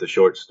chapter with a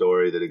short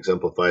story that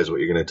exemplifies what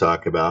you're going to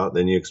talk about.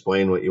 Then you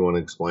explain what you want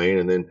to explain,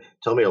 and then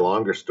tell me a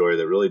longer story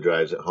that really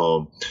drives it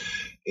home.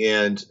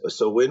 And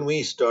so when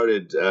we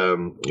started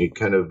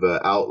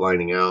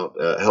outlining out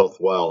Health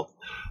Wealth,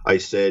 I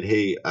said,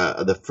 hey,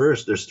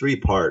 there's 3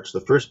 parts.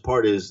 The first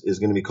part is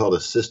going to be called a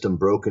system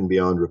broken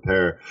beyond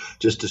repair,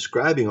 just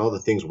describing all the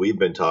things we've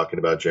been talking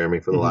about,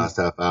 Jeremy, for the last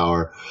half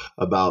hour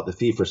about the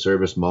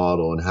fee-for-service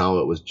model and how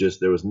it was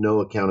just, there was no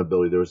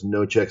accountability. There was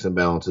no checks and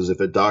balances. If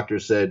a doctor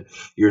said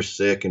you're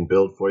sick and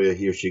billed for you,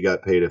 he or she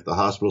got paid. If the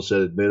hospital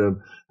said admit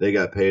them, they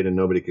got paid and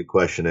nobody could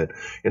question it.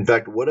 In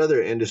fact, what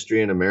other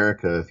industry in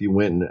America, if you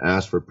went and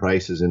asked for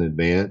prices in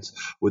advance,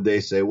 would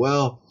they say,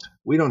 well,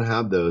 we don't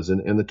have those.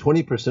 And the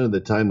 20% of the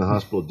time the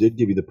hospital did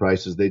give you the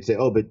prices, they'd say,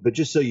 oh, but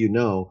just so you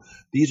know,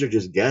 these are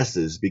just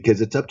guesses,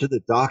 because it's up to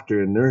the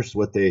doctor and nurse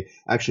what they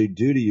actually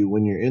do to you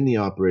when you're in the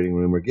operating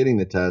room or getting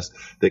the test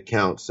that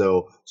counts.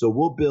 So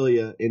we'll bill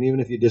you, and even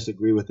if you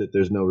disagree with it,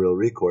 there's no real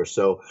recourse.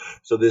 So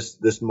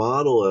this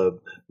model of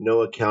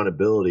no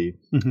accountability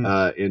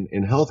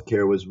in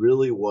healthcare was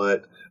really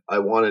what I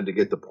wanted to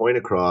get the point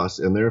across,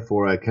 and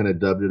therefore I kind of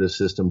dubbed it a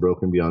system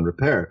broken beyond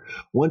repair.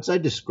 Once I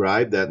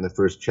described that in the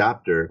first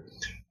chapter,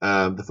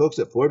 the folks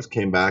at Forbes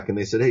came back and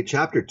they said, hey,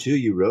 chapter 2,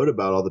 you wrote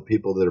about all the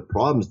people that are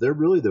problems. They're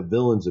really the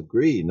villains of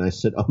greed. And I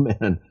said, oh,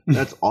 man,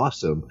 that's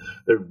awesome.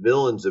 They're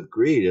villains of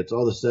greed. It's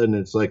all of a sudden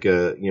it's like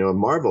a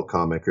Marvel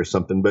comic or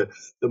something. But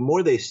the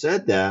more they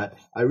said that,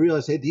 I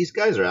realized, hey, these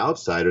guys are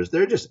outsiders.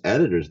 They're just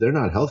editors. They're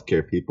not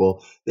healthcare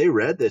people. They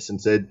read this and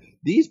said,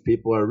 these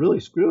people are really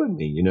screwing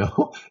me,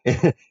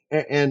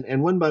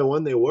 and one by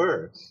one they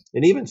were.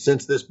 And even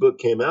since this book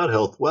came out,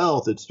 Health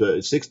Wealth, it's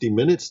 60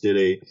 Minutes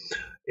did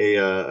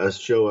a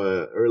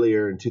show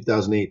earlier in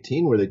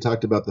 2018 where they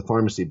talked about the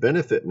pharmacy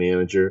benefit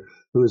manager,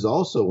 who is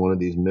also one of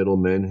these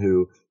middlemen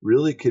who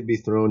really could be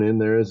thrown in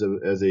there as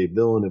a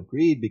villain of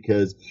greed,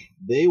 because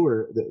they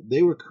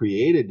were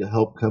created to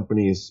help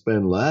companies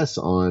spend less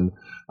on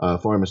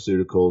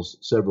pharmaceuticals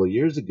several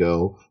years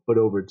ago. But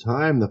over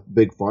time, the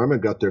big pharma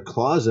got their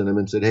claws in them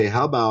and said, hey,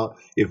 how about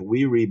if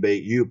we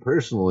rebate you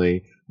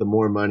personally the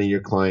more money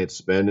your clients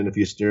spend, and if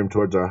you steer them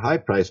towards our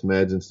high-priced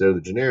meds instead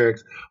of the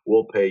generics,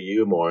 we'll pay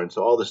you more. And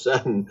so all of a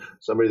sudden,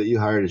 somebody that you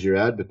hired as your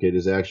advocate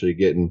is actually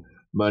getting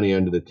money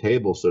under the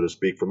table, so to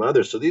speak, from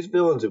others. So these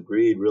villains of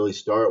greed really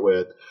start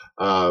with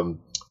the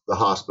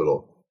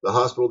hospital. The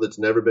hospital that's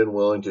never been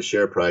willing to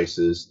share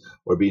prices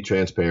or be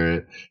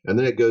transparent. And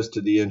then it goes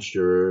to the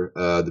insurer,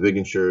 the big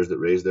insurers that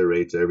raise their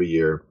rates every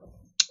year.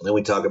 Then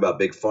we talk about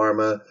big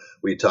pharma.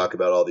 We talk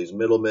about all these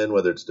middlemen,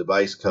 whether it's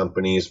device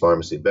companies,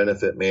 pharmacy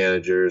benefit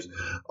managers,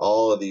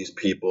 all of these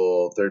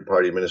people,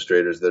 third-party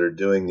administrators that are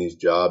doing these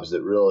jobs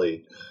that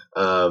really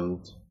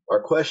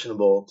are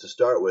questionable to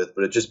start with,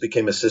 but it just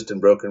became a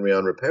system broken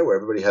beyond repair where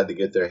everybody had to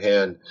get their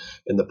hand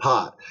in the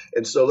pot.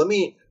 And so let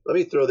me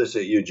throw this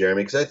at you,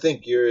 Jeremy, because I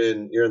think you're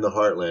in the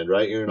heartland,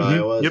 right? You're in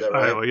Iowa, is that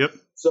right? Iowa, yep.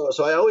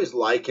 So I always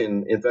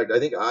liken, in fact, I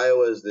think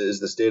Iowa is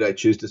the state I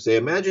choose to say.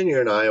 Imagine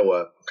you're in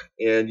Iowa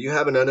and you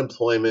have an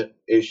unemployment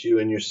issue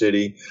in your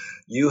city.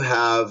 You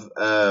have,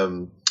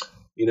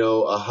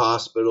 a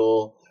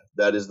hospital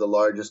that is the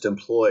largest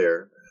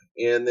employer.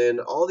 And then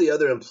all the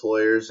other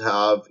employers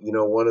have,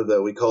 one of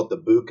we call it the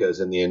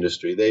BUCAs in the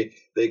industry.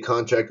 They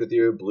contract with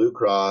your Blue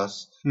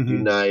Cross,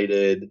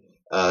 United,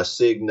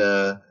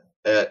 Cigna,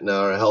 Aetna,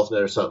 or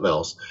HealthNet or something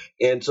else.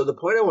 And so the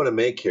point I want to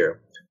make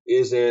here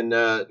is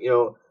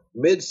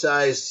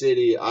mid-sized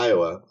city,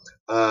 Iowa,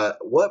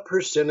 what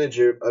percentage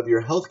of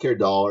your healthcare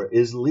dollar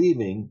is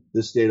leaving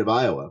the state of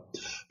Iowa?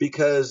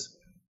 Because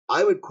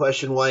I would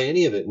question why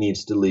any of it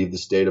needs to leave the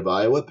state of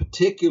Iowa,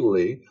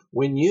 particularly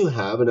when you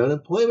have an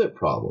unemployment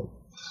problem.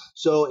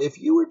 So if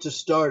you were to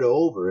start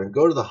over and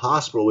go to the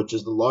hospital, which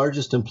is the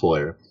largest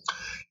employer,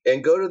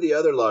 and go to the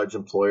other large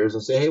employers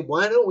and say, hey,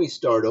 why don't we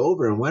start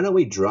over and why don't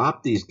we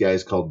drop these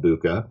guys called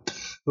BUCA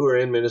who are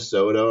in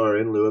Minnesota or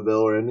in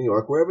Louisville or in New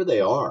York, wherever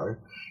they are.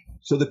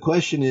 So the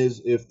question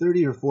is, if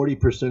 30 or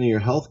 40% of your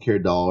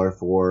healthcare dollar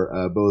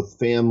for both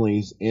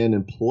families and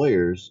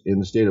employers in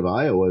the state of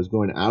Iowa is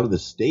going out of the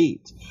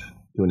state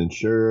to an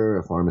insurer,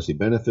 a pharmacy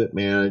benefit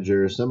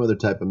manager, some other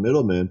type of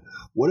middleman,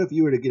 what if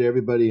you were to get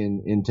everybody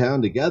in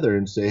town together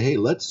and say, hey,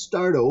 let's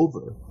start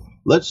over.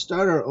 Let's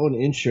start our own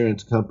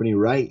insurance company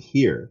right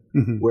here,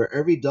 where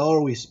every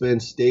dollar we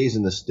spend stays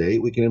in the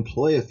state. We can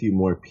employ a few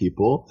more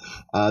people.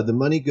 The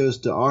money goes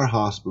to our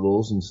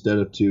hospitals instead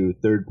of to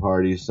third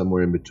parties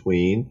somewhere in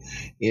between.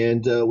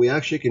 And we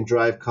actually can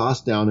drive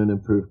costs down and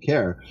improve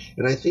care.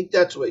 And I think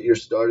that's what you're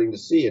starting to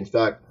see. In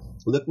fact,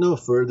 look no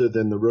further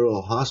than the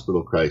rural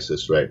hospital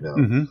crisis right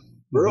now.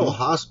 Rural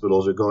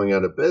hospitals are going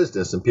out of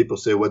business, and people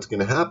say, what's going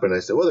to happen? I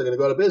said, well, they're going to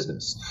go out of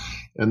business.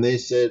 And they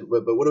said,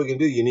 but what are we going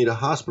to do? You need a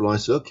hospital. I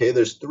said, okay,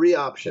 there's 3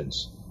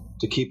 options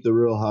to keep the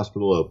rural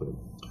hospital open.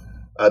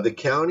 The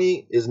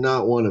county is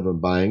not one of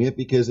them buying it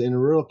because in a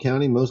rural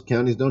county, most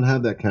counties don't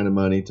have that kind of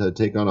money to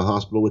take on a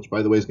hospital, which,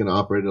 by the way, is going to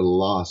operate at a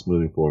loss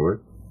moving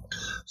forward.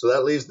 So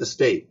that leaves the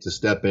state to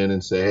step in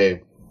and say,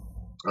 hey,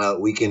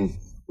 we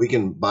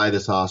can buy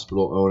this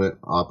hospital, own it,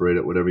 operate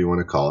it, whatever you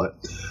want to call it.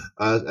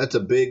 That's a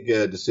big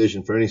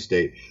decision for any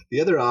state. The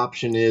other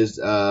option is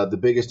the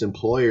biggest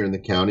employer in the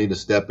county to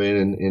step in,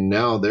 and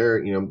now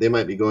they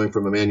might be going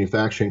from a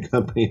manufacturing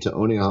company to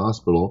owning a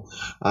hospital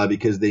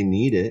because they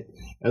need it.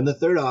 And the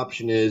third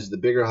option is the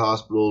bigger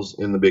hospitals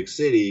in the big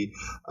city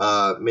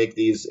make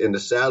these into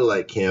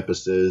satellite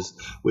campuses,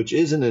 which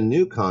isn't a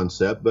new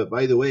concept, but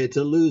by the way, it's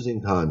a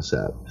losing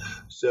concept.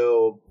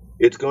 So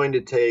it's going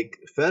to take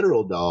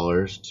federal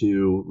dollars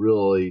to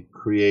really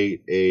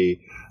create a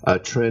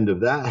trend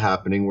of that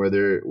happening where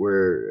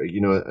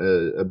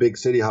a big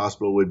city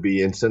hospital would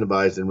be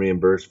incentivized and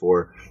reimbursed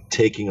for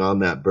taking on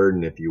that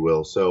burden, if you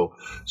will. So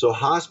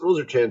hospitals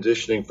are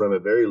transitioning from a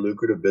very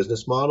lucrative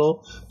business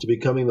model to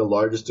becoming the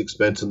largest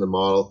expense in the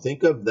model.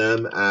 Think of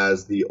them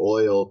as the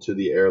oil to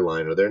the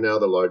airliner. They're now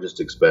the largest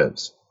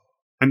expense.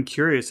 I'm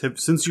curious,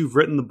 since you've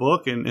written the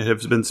book and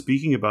have been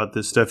speaking about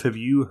this stuff, have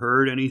you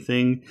heard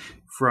anything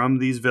from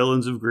these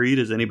villains of greed?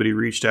 Has anybody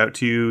reached out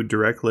to you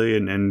directly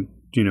and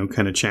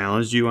kind of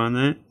challenged you on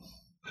that?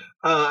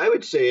 I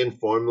would say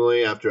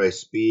informally after I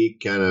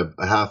speak, kind of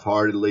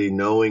half-heartedly,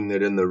 knowing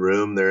that in the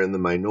room they're in the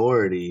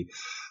minority.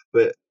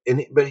 But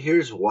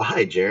here's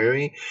why,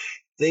 Jeremy.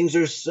 Things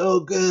are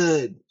so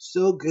good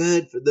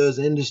for those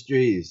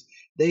industries.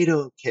 They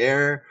don't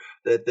care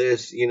that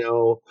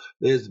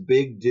this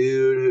big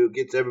dude who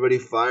gets everybody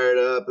fired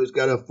up, who's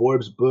got a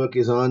Forbes book,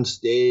 is on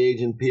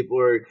stage and people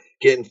are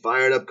getting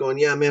fired up going,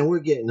 yeah, man, we're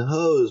getting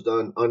hosed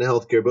on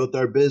healthcare, both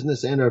our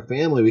business and our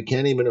family. We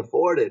can't even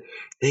afford it.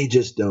 They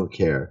just don't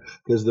care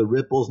because the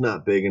ripple's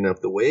not big enough.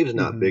 The wave's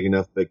not big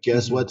enough. But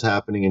guess what's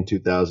happening in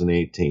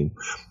 2018?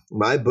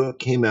 My book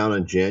came out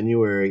on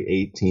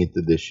January 18th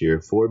of this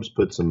year. Forbes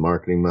put some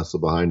marketing muscle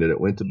behind it.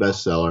 It went to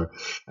bestseller.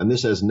 And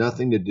this has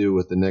nothing to do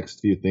with the next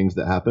few things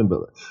that happen.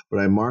 But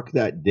I mark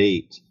that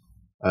date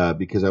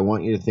because I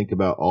want you to think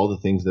about all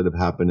the things that have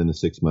happened in the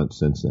 6 months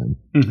since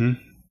then.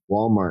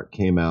 Walmart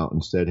came out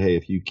and said, hey,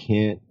 if you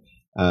can't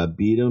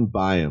beat them,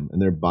 buy them.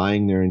 And they're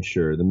buying their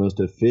insurer. The most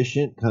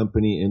efficient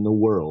company in the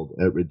world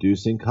at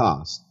reducing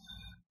costs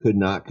could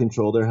not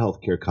control their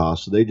healthcare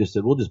costs. So they just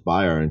said, we'll just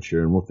buy our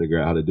insurer and we'll figure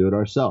out how to do it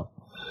ourselves.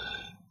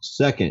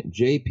 Second,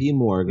 JP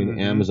Morgan,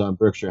 Amazon,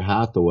 Berkshire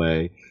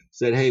Hathaway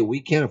said, hey,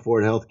 we can't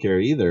afford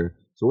healthcare either.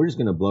 So we're just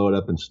going to blow it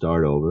up and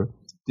start over.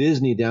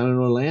 Disney down in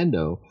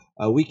Orlando,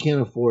 we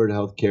can't afford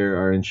healthcare,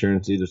 our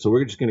insurance either. So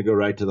we're just going to go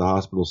right to the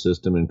hospital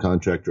system and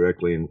contract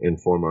directly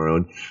and form our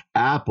own.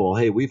 Apple,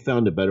 hey, we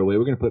found a better way.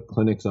 We're going to put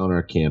clinics on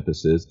our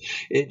campuses.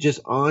 It just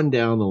on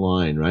down the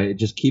line, right? It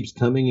just keeps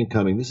coming and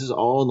coming. This is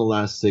all in the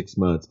last 6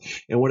 months.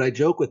 And what I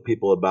joke with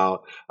people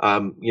about,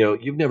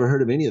 you've never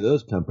heard of any of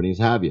those companies,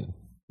 have you?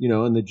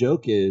 And the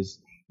joke is,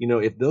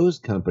 if those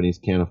companies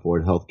can't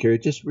afford healthcare,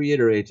 it just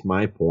reiterates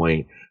my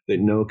point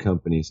that no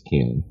companies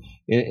can.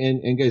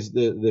 And guys,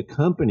 the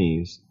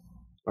companies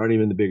aren't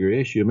even the bigger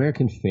issue.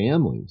 American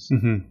families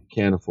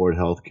can't afford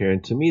healthcare.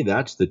 And to me,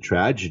 that's the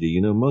tragedy.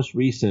 Most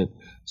recent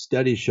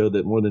studies show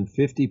that more than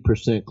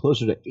 50%,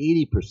 closer to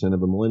 80%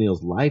 of a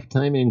millennial's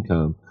lifetime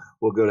income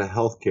will go to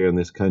healthcare in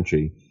this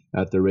country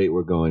at the rate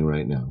we're going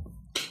right now.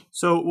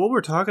 So while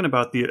we're talking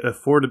about the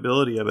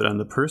affordability of it on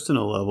the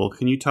personal level,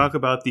 can you talk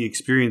about the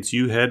experience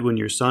you had when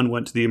your son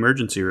went to the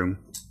emergency room?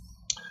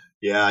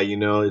 Yeah,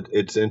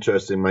 it's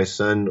interesting. My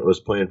son was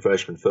playing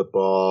freshman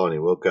football and he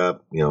woke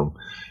up,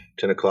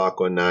 10 o'clock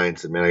one night and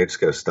said, man, I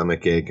just got a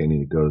stomach ache. I need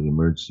to go to the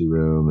emergency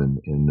room.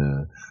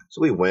 So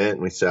we went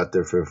and we sat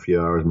there for a few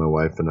hours, my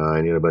wife and I,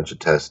 and had a bunch of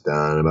tests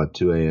done. About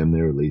 2 a.m.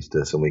 they released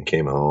us and we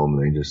came home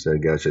and they just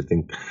said, gosh, I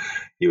think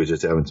he was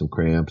just having some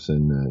cramps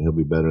and he'll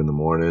be better in the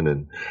morning.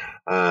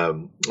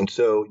 And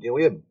so,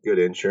 we have good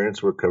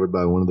insurance. We're covered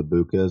by one of the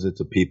BUCAs.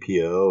 It's a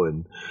PPO.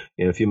 And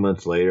a few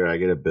months later, I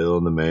get a bill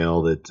in the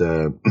mail that,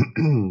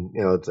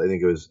 I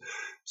think it was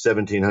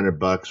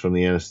 $1,700 from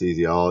the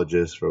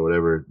anesthesiologist for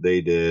whatever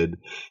they did.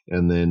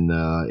 And then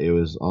it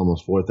was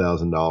almost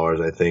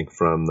 $4,000, I think,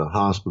 from the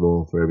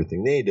hospital for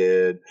everything they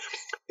did.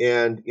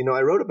 And,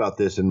 I wrote about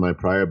this in my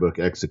prior book,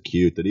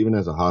 Execute, that even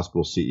as a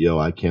hospital CEO,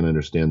 I can't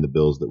understand the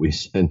bills that we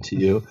send to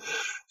you.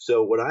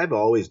 So what I've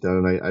always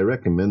done, and I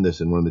recommend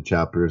this in one of the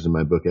chapters in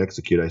my book,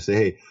 Execute, I say,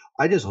 hey,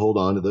 I just hold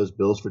on to those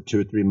bills for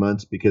 2 or 3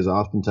 months because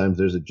oftentimes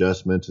there's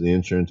adjustments and the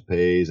insurance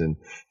pays and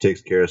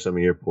takes care of some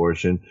of your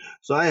portion.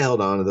 So I held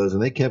on to those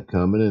and they kept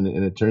coming.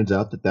 And it turns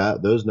out that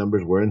those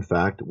numbers were, in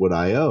fact, what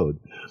I owed.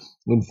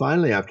 And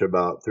finally, after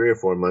about 3 or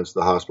 4 months,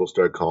 the hospital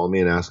started calling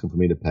me and asking for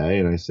me to pay.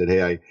 And I said,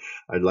 hey,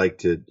 I'd like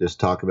to just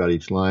talk about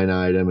each line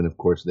item. And of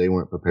course, they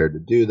weren't prepared to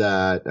do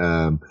that.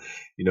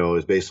 It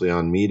was basically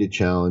on me to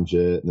challenge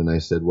it. And then I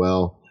said,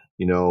 well,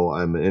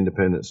 I'm an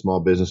independent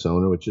small business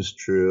owner, which is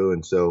true.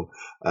 And so,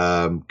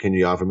 can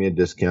you offer me a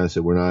discount? I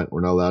said, we're not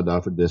allowed to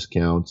offer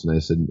discounts. And I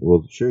said,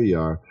 well, sure you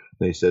are.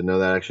 And they said, no,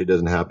 that actually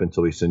doesn't happen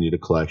until we send you to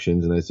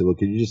collections. And I said, well,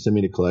 could you just send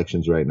me to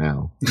collections right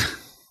now?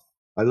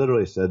 I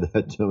literally said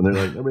that to them. They're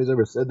like, nobody's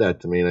ever said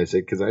that to me. And I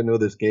said, because I know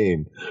this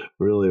game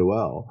really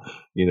well.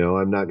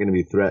 I'm not going to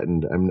be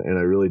threatened. And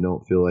I really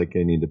don't feel like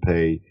I need to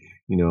pay,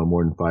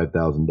 more than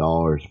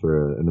 $5,000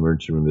 for an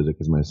emergency room visit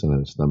because my son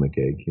had a stomach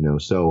ache,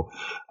 So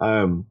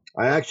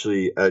I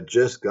actually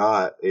just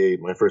got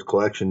my first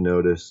collection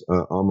notice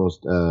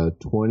almost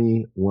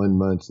 21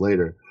 months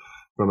later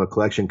from a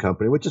collection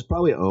company, which is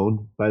probably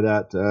owned by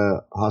that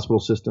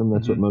hospital system.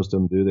 That's what most of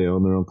them do. They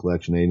own their own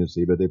collection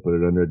agency, but they put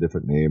it under a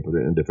different name, put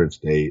it in a different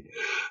state.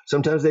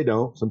 Sometimes they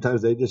don't.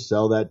 Sometimes they just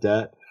sell that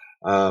debt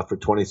for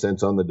 20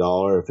 cents on the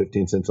dollar or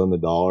 15 cents on the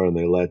dollar, and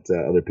they let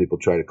other people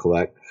try to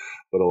collect.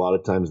 But a lot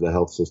of times the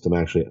health system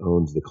actually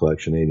owns the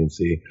collection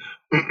agency.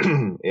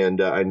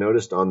 And I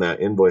noticed on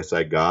that invoice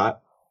I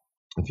got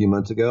a few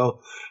months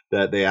ago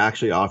that they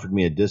actually offered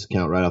me a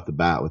discount right off the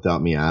bat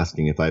without me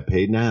asking. If I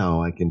paid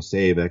now, I can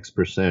save X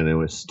percent. And it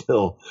was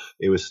still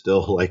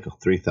like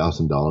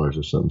 $3,000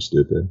 or something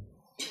stupid.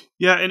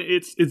 Yeah, and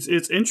it's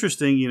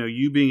interesting,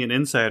 you being an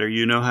insider,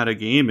 how to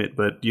game it,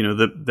 but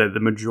the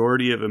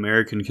majority of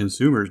American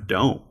consumers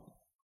don't.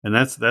 And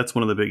that's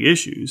one of the big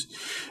issues.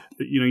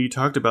 You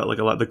talked about like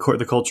a lot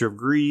the culture of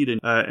greed,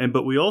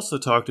 but we also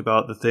talked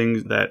about the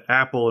things that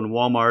Apple and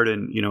Walmart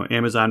and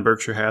Amazon,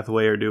 Berkshire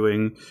Hathaway are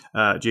doing,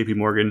 J.P.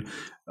 Morgan.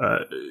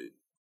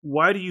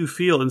 Why do you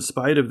feel, in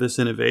spite of this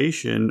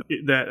innovation,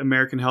 that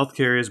American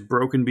healthcare is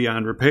broken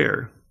beyond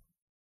repair?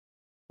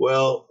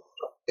 Well,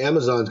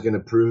 Amazon's going to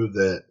prove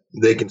that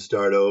they can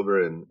start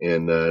over,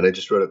 and I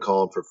just wrote a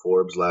column for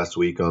Forbes last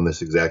week on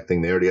this exact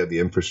thing. They already have the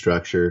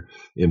infrastructure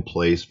in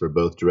place for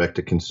both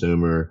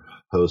direct-to-consumer,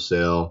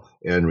 wholesale,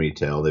 and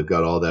retail. They've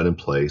got all that in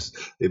place.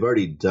 They've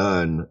already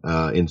done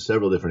in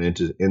several different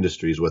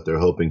industries what they're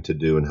hoping to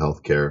do in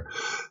healthcare.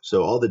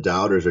 So all the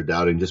doubters are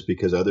doubting just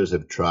because others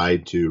have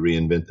tried to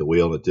reinvent the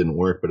wheel and it didn't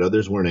work, but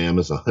others weren't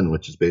Amazon,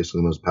 which is basically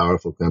the most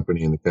powerful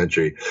company in the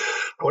country.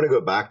 I want to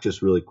go back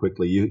just really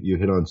quickly. You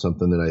hit on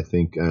something that I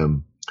think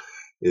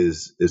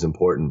is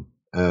important.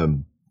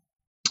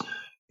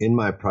 In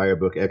my prior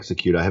book,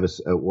 Execute, I have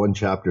one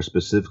chapter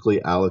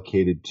specifically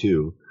allocated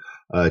to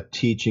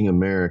teaching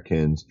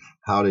Americans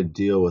how to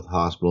deal with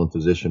hospital and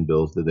physician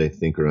bills that they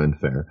think are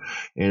unfair.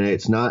 And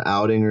it's not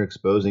outing or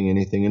exposing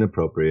anything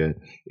inappropriate.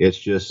 It's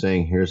just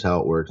saying, here's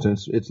how it works. And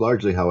it's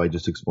largely how I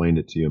just explained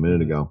it to you a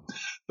minute ago.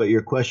 But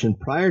your question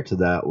prior to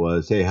that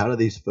was, hey, how do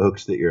these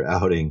folks that you're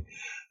outing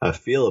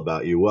feel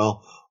about you?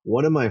 Well,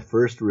 one of my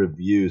first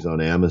reviews on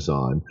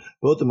Amazon,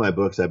 both of my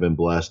books I've been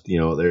blessed,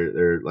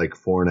 they're like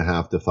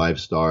 4.5 to 5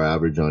 star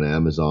average on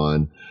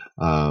Amazon,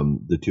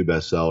 the 2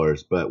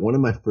 bestsellers. But one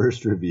of my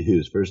first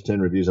 10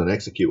 reviews on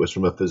Execute was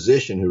from a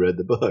physician who read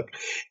the book.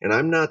 And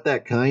I'm not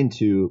that kind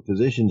to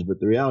physicians,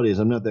 but the reality is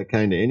I'm not that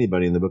kind to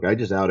anybody in the book. I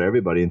just out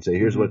everybody and say,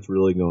 here's what's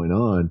really going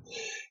on.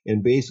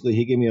 And basically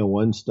he gave me a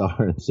 1 star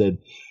and said,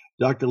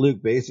 Dr.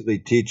 Luke basically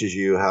teaches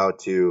you how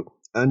to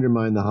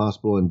undermine the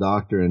hospital and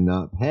doctor and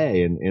not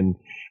pay. And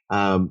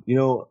a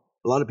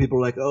lot of people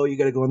are like, oh, you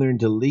got to go in there and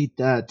delete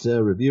that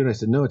review. And I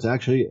said, no, it's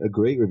actually a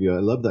great review. I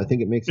love that. I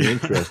think it makes it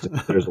interesting.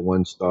 There's a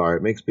 1 star.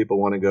 It makes people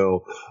want to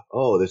go,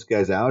 oh, this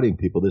guy's outing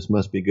people. This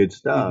must be good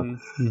stuff.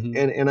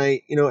 And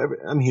I,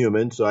 I'm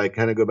human. So I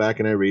kind of go back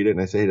and I read it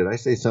and I say, hey, did I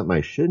say something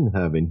I shouldn't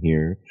have in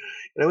here?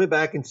 And I went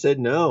back and said,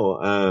 no,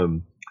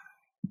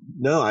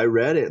 I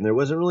read it and there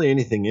wasn't really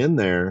anything in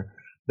there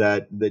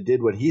that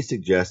did what he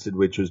suggested,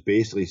 which was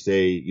basically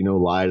say,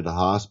 lie to the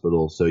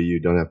hospital so you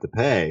don't have to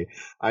pay.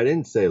 I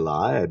didn't say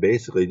lie. I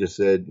basically just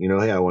said,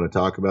 hey, I want to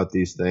talk about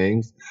these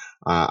things.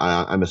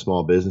 I'm a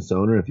small business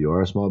owner. If you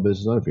are a small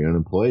business owner, if you're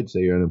unemployed,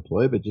 say you're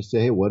unemployed, but just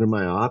say, hey, what are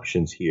my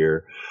options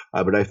here?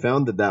 But I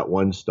found that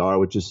 1 star,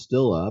 which is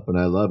still up, and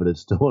I love it.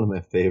 It's still one of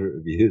my favorite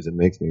reviews. It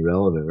makes me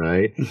relevant,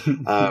 right?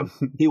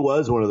 He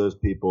was one of those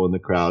people in the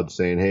crowd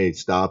saying, hey,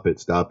 stop it,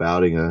 stop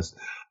outing us.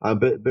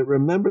 But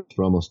remember,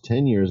 for almost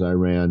 10 years, I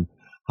ran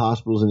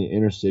hospitals in the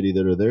inner city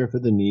that are there for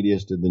the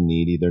neediest of the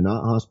needy. They're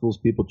not hospitals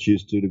people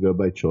choose to go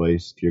by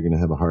choice. If you're going to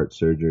have a heart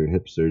surgery or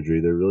hip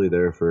surgery, they're really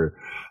there for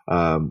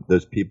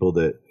those people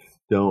that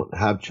don't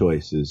have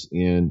choices.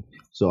 And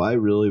so I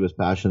really was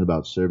passionate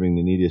about serving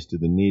the neediest of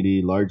the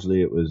needy.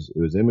 Largely, it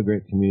was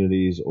immigrant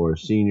communities or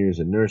seniors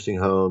in nursing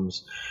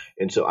homes.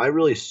 And so I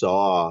really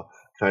saw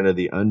kind of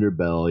the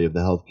underbelly of the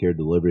healthcare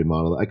delivery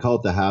model. I call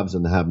it the haves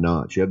and the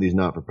have-nots. You have these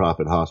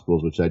not-for-profit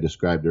hospitals, which I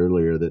described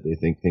earlier, that they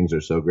think things are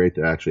so great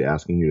they're actually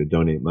asking you to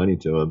donate money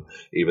to them,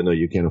 even though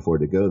you can't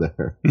afford to go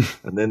there.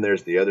 And then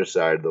there's the other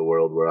side of the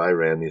world where I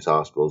ran these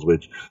hospitals,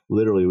 which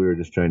literally we were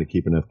just trying to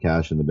keep enough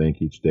cash in the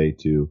bank each day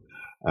to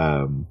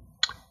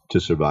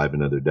survive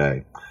another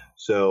day.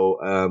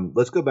 So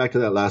let's go back to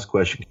that last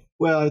question.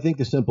 Well, I think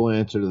the simple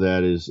answer to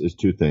that is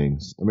 2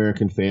 things.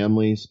 American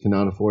families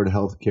cannot afford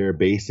health care.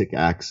 Basic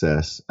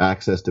access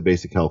to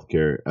basic health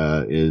care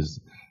is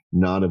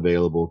not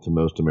available to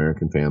most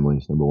American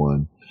families, number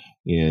one.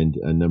 And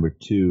number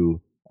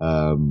 2,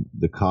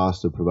 the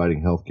cost of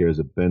providing health care as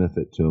a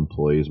benefit to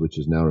employees, which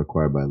is now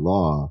required by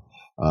law,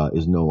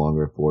 is no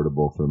longer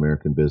affordable for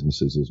American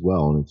businesses as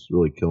well. And it's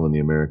really killing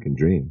the American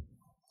dream.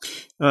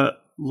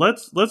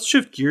 Let's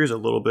shift gears a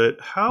little bit.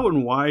 How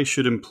and why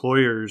should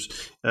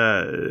employers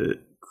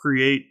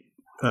create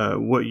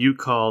what you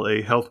call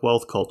a health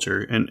wealth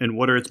culture, and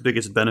what are its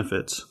biggest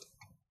benefits?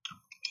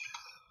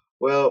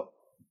 Well,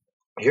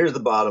 here's the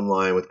bottom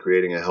line with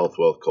creating a health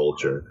wealth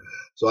culture.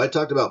 So I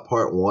talked about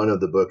part 1 of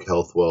the book,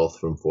 Health Wealth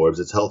from Forbes.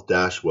 It's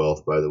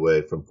health-wealth, by the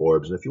way, from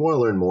Forbes. And if you want to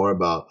learn more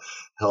about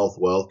health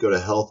wealth, go to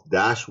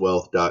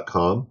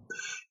health-wealth.com.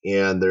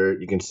 And there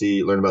you can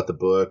learn about the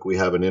book. We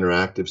have an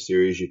interactive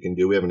series you can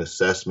do. We have an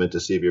assessment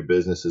to see if your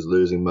business is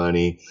losing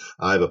money.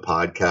 I have a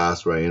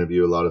podcast where I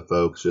interview a lot of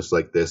folks just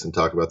like this and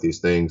talk about these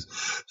things.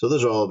 So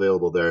those are all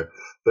available there.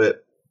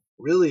 But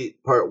really,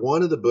 part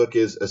 1 of the book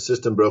is A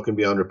System Broken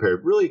Beyond Repair.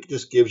 It really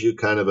just gives you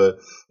kind of a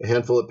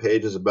handful of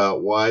pages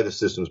about why the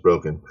system's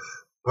broken.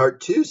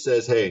 Part 2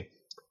 says, hey,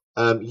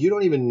 you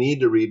don't even need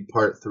to read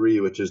part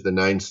 3, which is the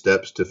 9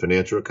 steps to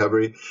financial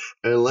recovery,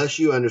 and unless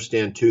you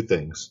understand 2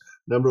 things.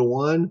 Number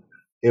 1,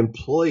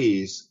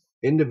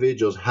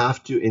 individuals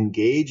have to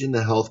engage in the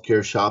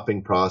healthcare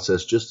shopping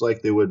process just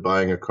like they would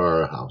buying a car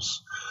or a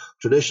house.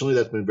 Traditionally,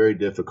 that's been very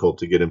difficult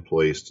to get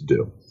employees to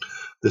do.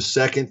 The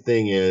second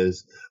thing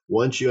is,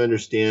 once you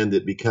understand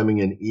that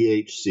becoming an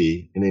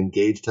EHC, an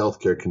engaged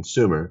healthcare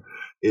consumer,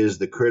 is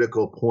the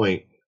critical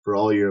point for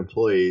all your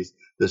employees,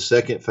 the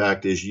second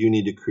fact is you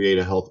need to create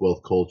a health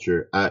wealth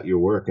culture at your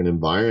work, an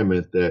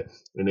environment that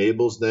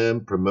enables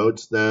them,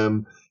 promotes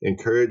them,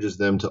 encourages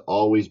them to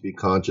always be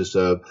conscious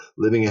of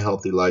living a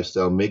healthy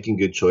lifestyle, making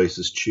good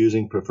choices,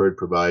 choosing preferred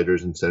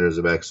providers and centers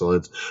of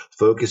excellence,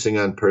 focusing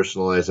on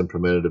personalized and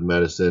preventative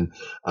medicine,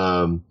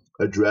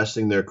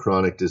 addressing their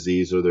chronic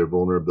disease or their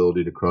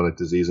vulnerability to chronic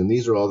disease. And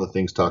these are all the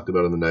things talked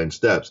about in the 9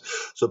 steps.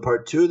 So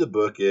part 2 of the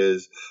book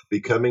is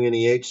becoming an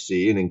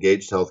EHC, an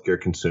engaged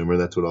healthcare consumer.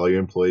 That's what all your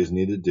employees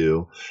need to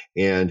do,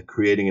 and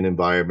creating an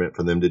environment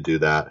for them to do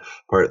that.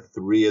 Part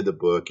 3 of the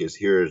book is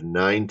here's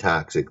 9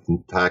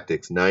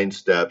 tactics, 9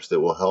 steps that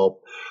will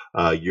help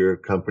your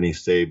company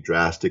save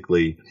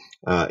drastically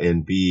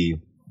and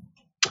be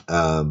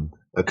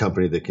a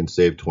company that can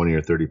save 20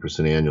 or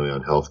 30% annually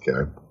on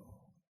healthcare.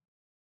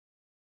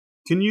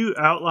 Can you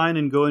outline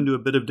and go into a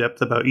bit of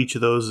depth about each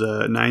of those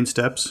 9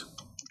 steps?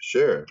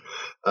 Sure.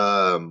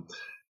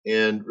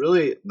 And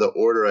really, the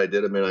order I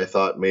did them in, I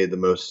thought made the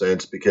most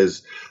sense,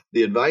 because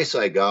the advice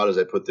I got as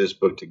I put this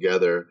book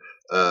together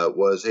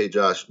was, hey,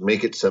 Josh,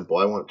 make it simple.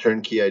 I want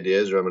turnkey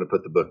ideas, or I'm going to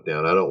put the book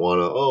down. I don't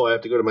want to, I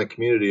have to go to my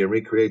community and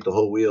recreate the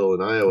whole wheel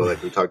in Iowa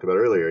like we talked about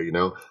earlier,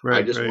 Right,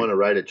 I just want to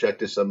write a check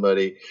to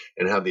somebody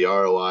and have the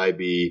ROI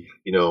be,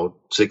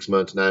 6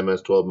 months, 9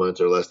 months, 12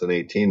 months, or less than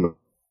 18 months.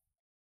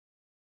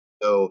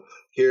 So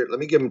here, let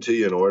me give them to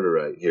you in order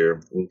right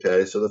here.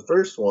 Okay, so the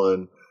first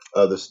one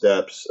of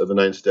the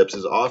 9 steps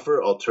is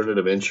offer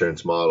alternative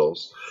insurance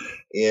models.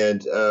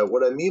 And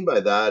what I mean by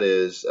that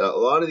is a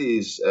lot of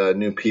these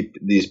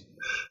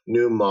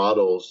new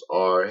models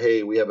are,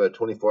 hey, we have a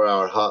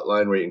 24-hour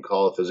hotline where you can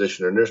call a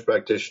physician or nurse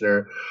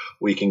practitioner.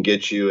 We can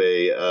get you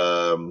a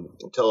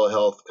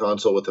telehealth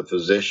consult with a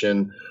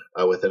physician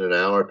within an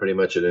hour, pretty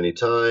much at any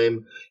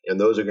time. And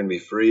those are going to be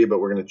free, but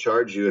we're going to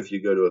charge you if you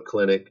go to a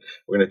clinic.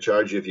 We're going to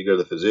charge you if you go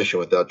to the physician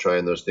without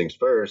trying those things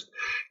first.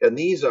 And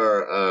these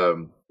are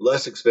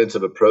less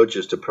expensive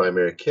approaches to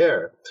primary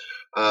care.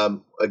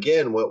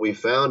 Again, what we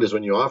found is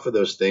when you offer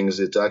those things,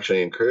 it's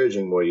actually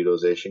encouraging more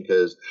utilization,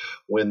 because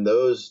when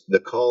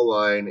the call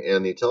line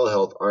and the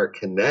telehealth aren't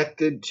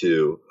connected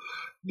to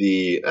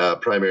the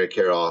primary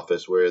care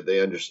office, where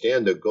they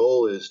understand the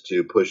goal is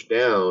to push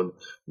down,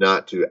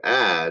 not to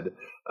add,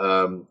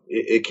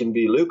 it can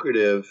be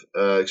lucrative,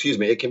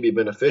 it can be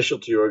beneficial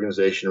to your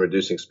organization,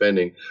 reducing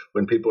spending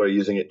when people are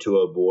using it to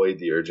avoid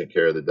the urgent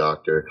care of the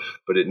doctor,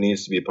 but it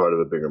needs to be part of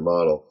a bigger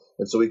model.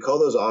 And so we call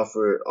those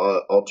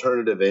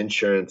alternative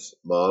insurance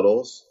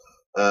models.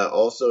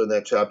 Also in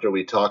that chapter,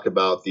 we talk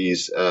about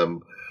these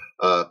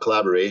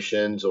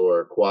collaborations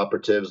or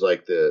cooperatives,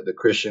 like the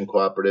Christian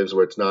cooperatives,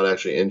 where it's not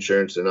actually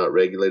insurance. They're not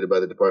regulated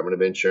by the Department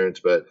of Insurance,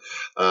 but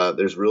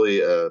there's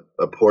really a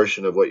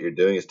portion of what you're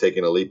doing is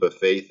taking a leap of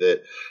faith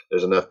that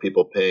there's enough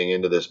people paying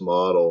into this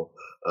model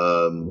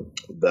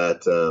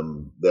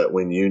that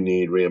when you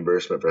need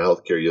reimbursement for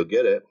healthcare, you'll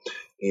get it.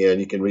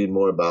 And you can read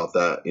more about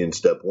that in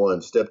step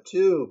 1. Step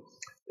 2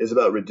 is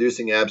about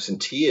reducing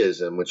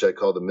absenteeism, which I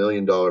call the $1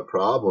 million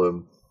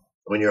problem,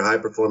 when your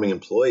high-performing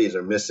employees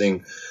are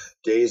missing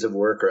days of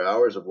work or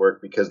hours of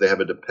work because they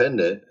have a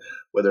dependent,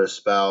 whether a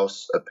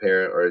spouse, a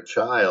parent, or a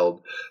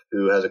child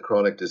who has a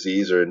chronic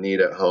disease or a need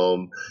at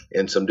home,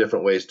 and some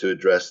different ways to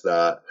address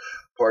that.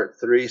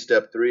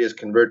 Step 3 is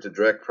convert to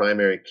direct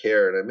primary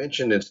care. And I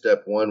mentioned in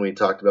step 1, we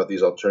talked about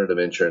these alternative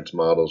insurance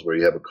models where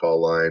you have a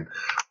call line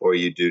or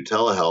you do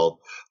telehealth.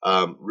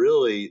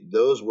 Really,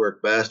 those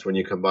work best when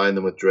you combine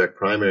them with direct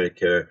primary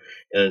care.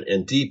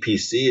 And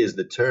DPC is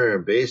the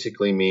term,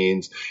 basically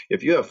means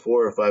if you have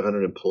 400 or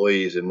 500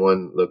 employees in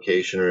one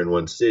location or in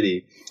one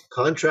city,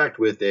 contract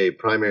with a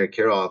primary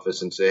care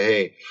office and say,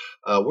 hey,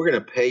 we're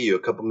going to pay you a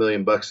couple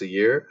 $1,000,000 a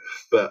year,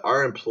 but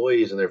our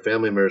employees and their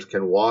family members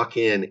can walk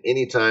in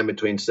anytime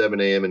between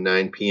 7 a.m. and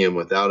 9 p.m.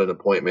 without an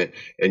appointment.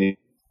 And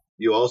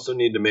you also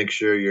need to make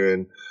sure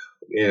you're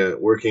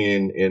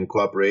working in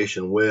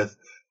cooperation with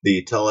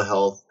the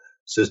telehealth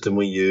system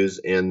we use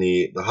and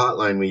the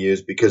hotline we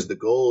use, because the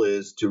goal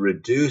is to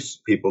reduce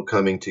people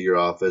coming to your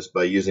office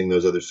by using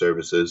those other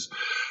services.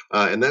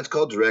 And that's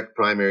called direct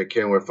primary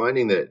care. And we're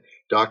finding that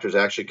doctors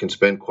actually can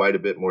spend quite a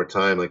bit more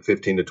time, like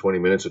 15 to 20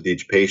 minutes with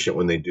each patient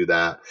when they do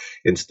that,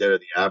 instead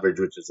of the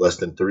average, which is less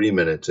than 3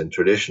 minutes in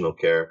traditional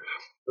care.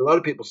 A lot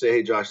of people say,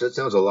 hey, Josh, that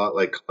sounds a lot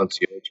like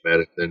concierge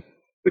medicine,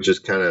 which is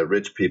kind of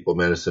rich people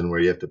medicine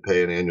where you have to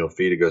pay an annual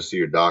fee to go see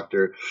your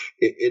doctor.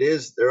 It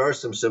is. There are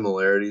some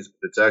similarities,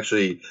 but it's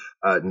actually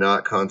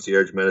not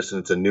concierge medicine.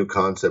 It's a new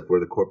concept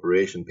where the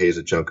corporation pays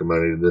a chunk of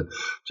money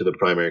to the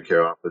primary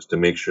care office to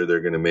make sure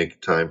they're going to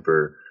make time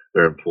for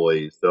their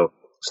employees. So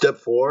step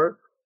 4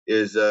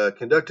 is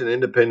conduct an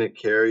independent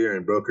carrier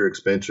and broker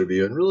expense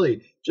review. And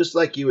really, just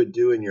like you would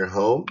do in your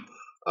home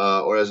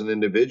or as an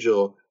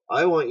individual,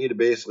 I want you to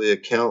basically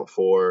account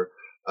for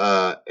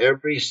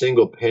every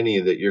single penny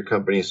that your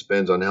company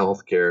spends on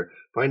healthcare.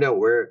 Find out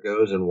where it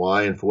goes and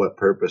why and for what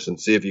purpose, and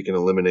see if you can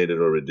eliminate it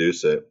or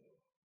reduce it.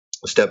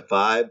 Step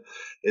 5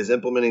 is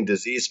implementing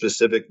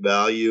disease-specific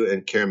value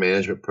and care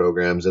management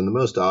programs. And the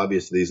most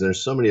obvious of these, and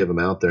there's so many of them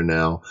out there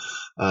now,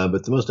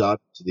 but the most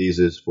obvious of these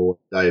is for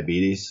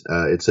diabetes.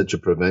 It's such a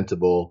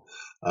preventable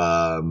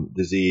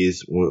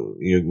disease.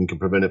 You can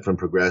prevent it from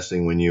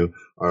progressing when you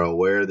are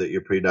aware that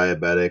you're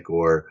pre-diabetic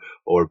or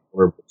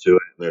to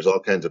it. And there's all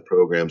kinds of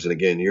programs. And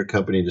again, your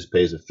company just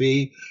pays a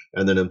fee,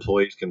 and then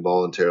employees can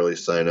voluntarily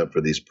sign up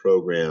for these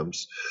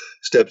programs.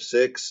 Step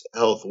 6,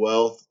 health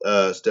wealth.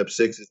 Step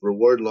 6 is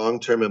reward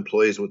long-term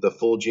employees with a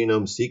full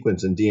genome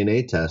sequence and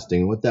DNA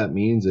testing. What that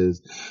means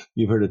is,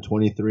 you've heard of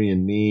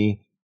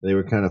 23andMe. They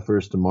were kind of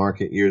first to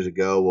market years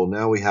ago. Well,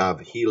 now we have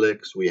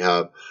Helix, we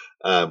have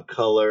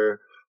Color,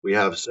 we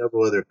have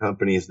several other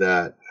companies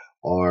that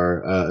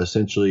are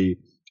essentially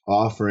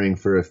offering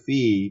for a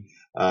fee.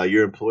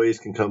 Your employees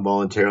can come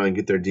voluntarily and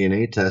get their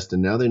DNA test,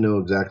 and now they know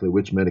exactly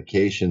which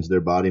medications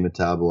their body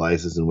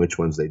metabolizes and which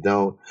ones they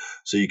don't.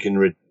 So you can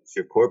reduce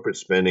your corporate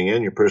spending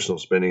and your personal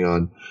spending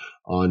on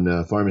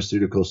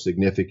pharmaceuticals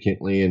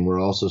significantly. And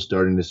we're also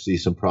starting to see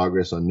some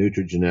progress on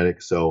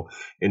nutrigenetics, so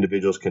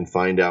individuals can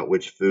find out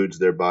which foods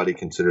their body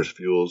considers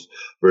fuels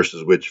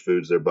versus which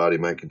foods their body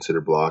might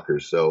consider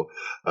blockers. So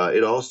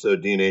it also,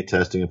 DNA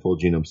testing and full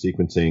genome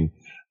sequencing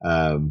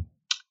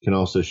can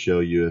also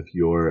show you if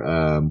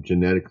you're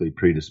genetically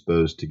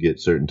predisposed to get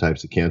certain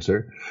types of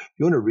cancer. If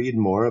you want to read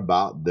more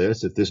about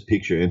this, if this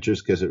piques your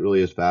interest, because it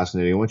really is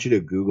fascinating, I want you to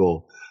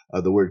Google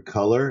the word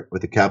Color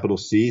with a capital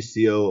C,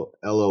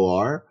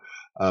 COLOR,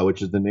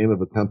 which is the name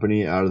of a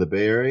company out of the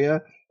Bay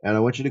Area. And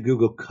I want you to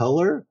Google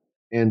Color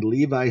and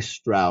Levi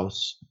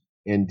Strauss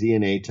and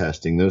DNA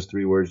testing, those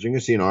 3 words. You're going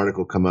to see an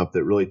article come up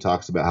that really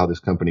talks about how this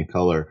company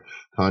Color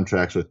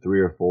contracts with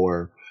 3 or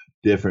 4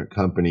 different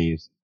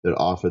companies that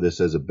offer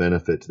this as a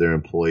benefit to their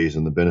employees,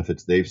 and the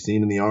benefits they've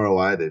seen and the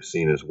ROI they've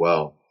seen as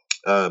well.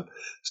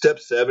 Step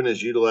 7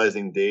 is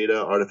utilizing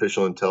data,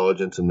 artificial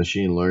intelligence, and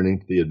machine learning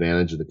to the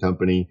advantage of the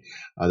company.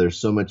 There's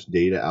so much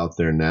data out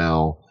there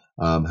now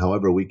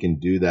However, we can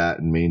do that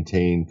and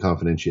maintain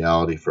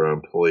confidentiality for our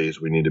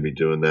employees. We need to be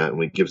doing that. And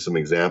we give some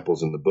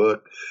examples in the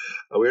book.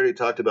 We already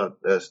talked about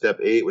step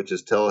 8, which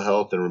is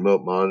telehealth and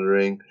remote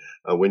monitoring.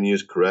 When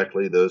used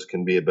correctly, those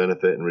can be a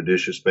benefit and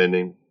reduce your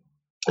spending.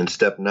 And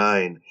step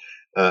 9,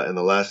 and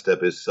the last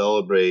step, is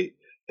celebrate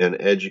and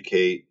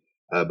educate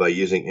by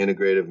using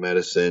integrative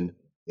medicine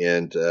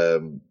and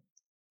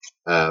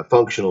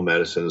functional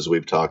medicine, as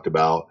we've talked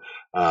about,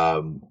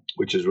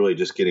 which is really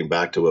just getting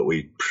back to what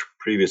we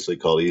previously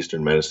called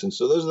Eastern medicine.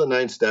 So those are the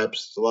 9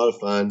 steps. It's a lot of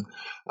fun.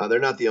 They're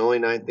not the only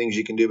 9 things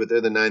you can do, but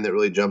they're the 9 that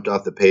really jumped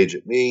off the page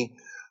at me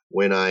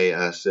when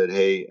I said,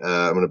 hey,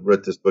 I'm going to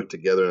put this book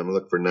together. I'm going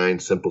to look for 9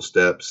 simple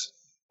steps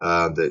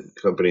that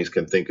companies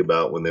can think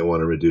about when they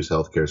want to reduce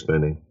healthcare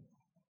spending.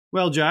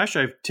 Well, Josh,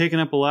 I've taken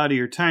up a lot of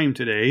your time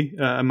today.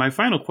 My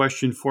final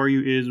question for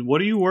you is,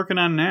 what are you working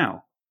on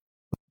now?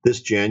 This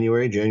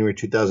January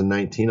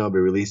 2019, I'll be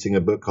releasing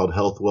a book called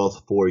Health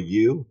Wealth for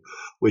You,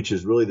 which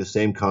is really the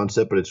same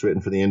concept, but it's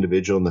written for the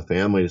individual and the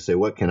family to say,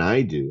 what can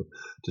I do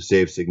to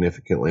save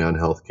significantly on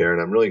healthcare?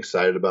 And I'm really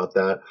excited about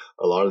that.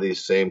 A lot of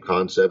these same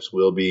concepts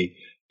will be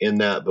in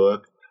that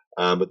book,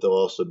 but there'll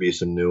also be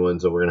some new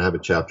ones. And we're going to have a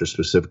chapter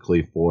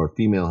specifically for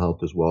female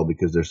health as well,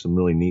 because there's some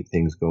really neat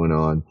things going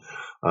on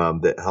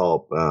that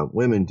help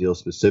women deal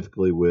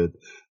specifically with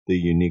the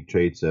unique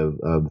traits of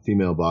the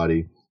female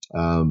body.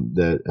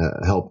 That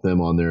help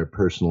them on their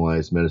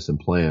personalized medicine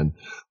plan.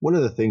 One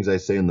of the things I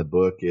say in the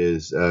book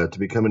is to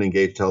become an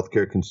engaged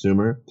healthcare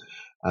consumer,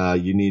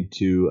 you need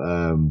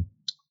to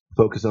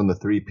focus on the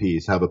 3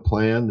 Ps. Have a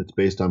plan that's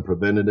based on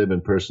preventative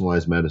and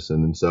personalized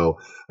medicine. And so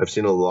I've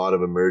seen a lot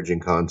of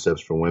emerging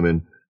concepts for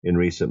women in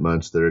recent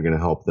months that are going to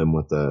help them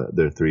with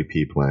their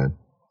 3P plan.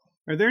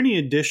 Are there any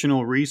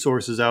additional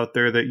resources out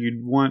there that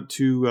you'd want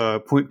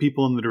to point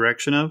people in the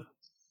direction of?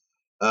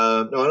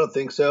 No, I don't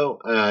think so.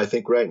 I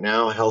think right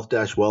now,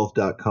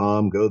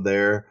 health-wealth.com, go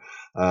there,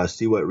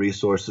 see what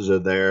resources are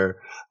there.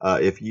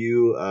 If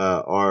you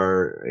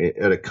are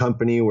at a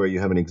company where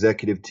you have an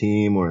executive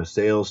team or a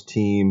sales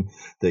team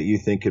that you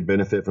think could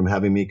benefit from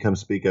having me come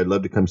speak, I'd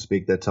love to come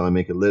speak. That's how I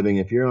make a living.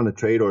 If you're on a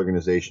trade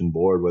organization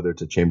board, whether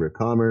it's a Chamber of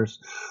Commerce,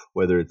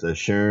 whether it's a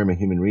SHRM, a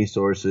Human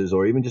Resources,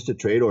 or even just a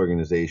trade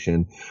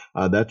organization,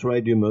 that's where I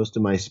do most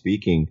of my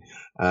speaking,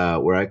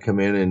 where I come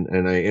in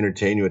and I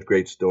entertain you with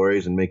great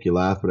stories and make you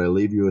laugh, but I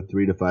leave you with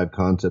 3 to 5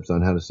 concepts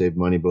on how to save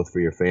money, both for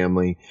your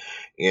family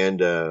and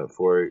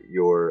for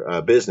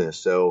your business.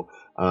 So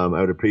I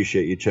would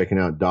appreciate you checking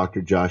out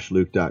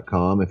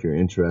drjoshluke.com if you're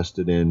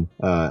interested in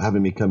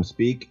having me come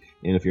speak.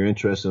 And if you're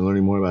interested in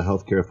learning more about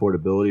healthcare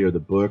affordability or the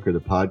book or the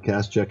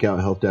podcast, check out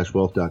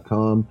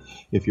health-wealth.com.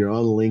 If you're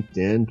on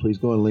LinkedIn, please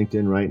go on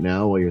LinkedIn right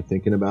now while you're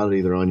thinking about it,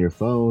 either on your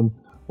phone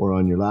or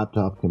on your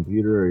laptop,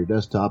 computer, or your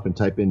desktop, and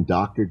type in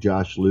Dr.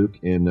 Josh Luke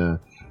and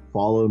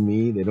follow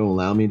me. They don't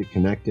allow me to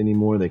connect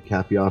anymore. They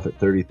cap you off at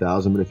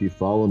 30,000. But if you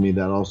follow me,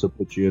 that also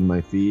puts you in my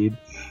feed.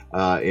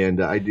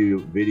 And I do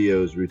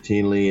videos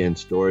routinely and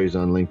stories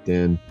on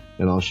LinkedIn.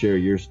 And I'll share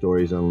your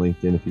stories on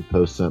LinkedIn if you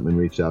post something and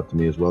reach out to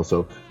me as well.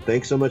 So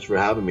thanks so much for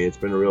having me. It's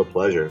been a real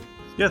pleasure.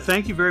 Yeah,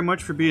 thank you very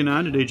much for being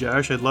on today,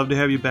 Josh. I'd love to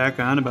have you back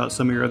on about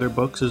some of your other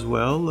books as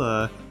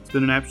well. It's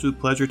been an absolute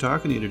pleasure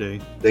talking to you today.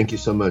 Thank you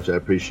so much. I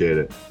appreciate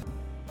it.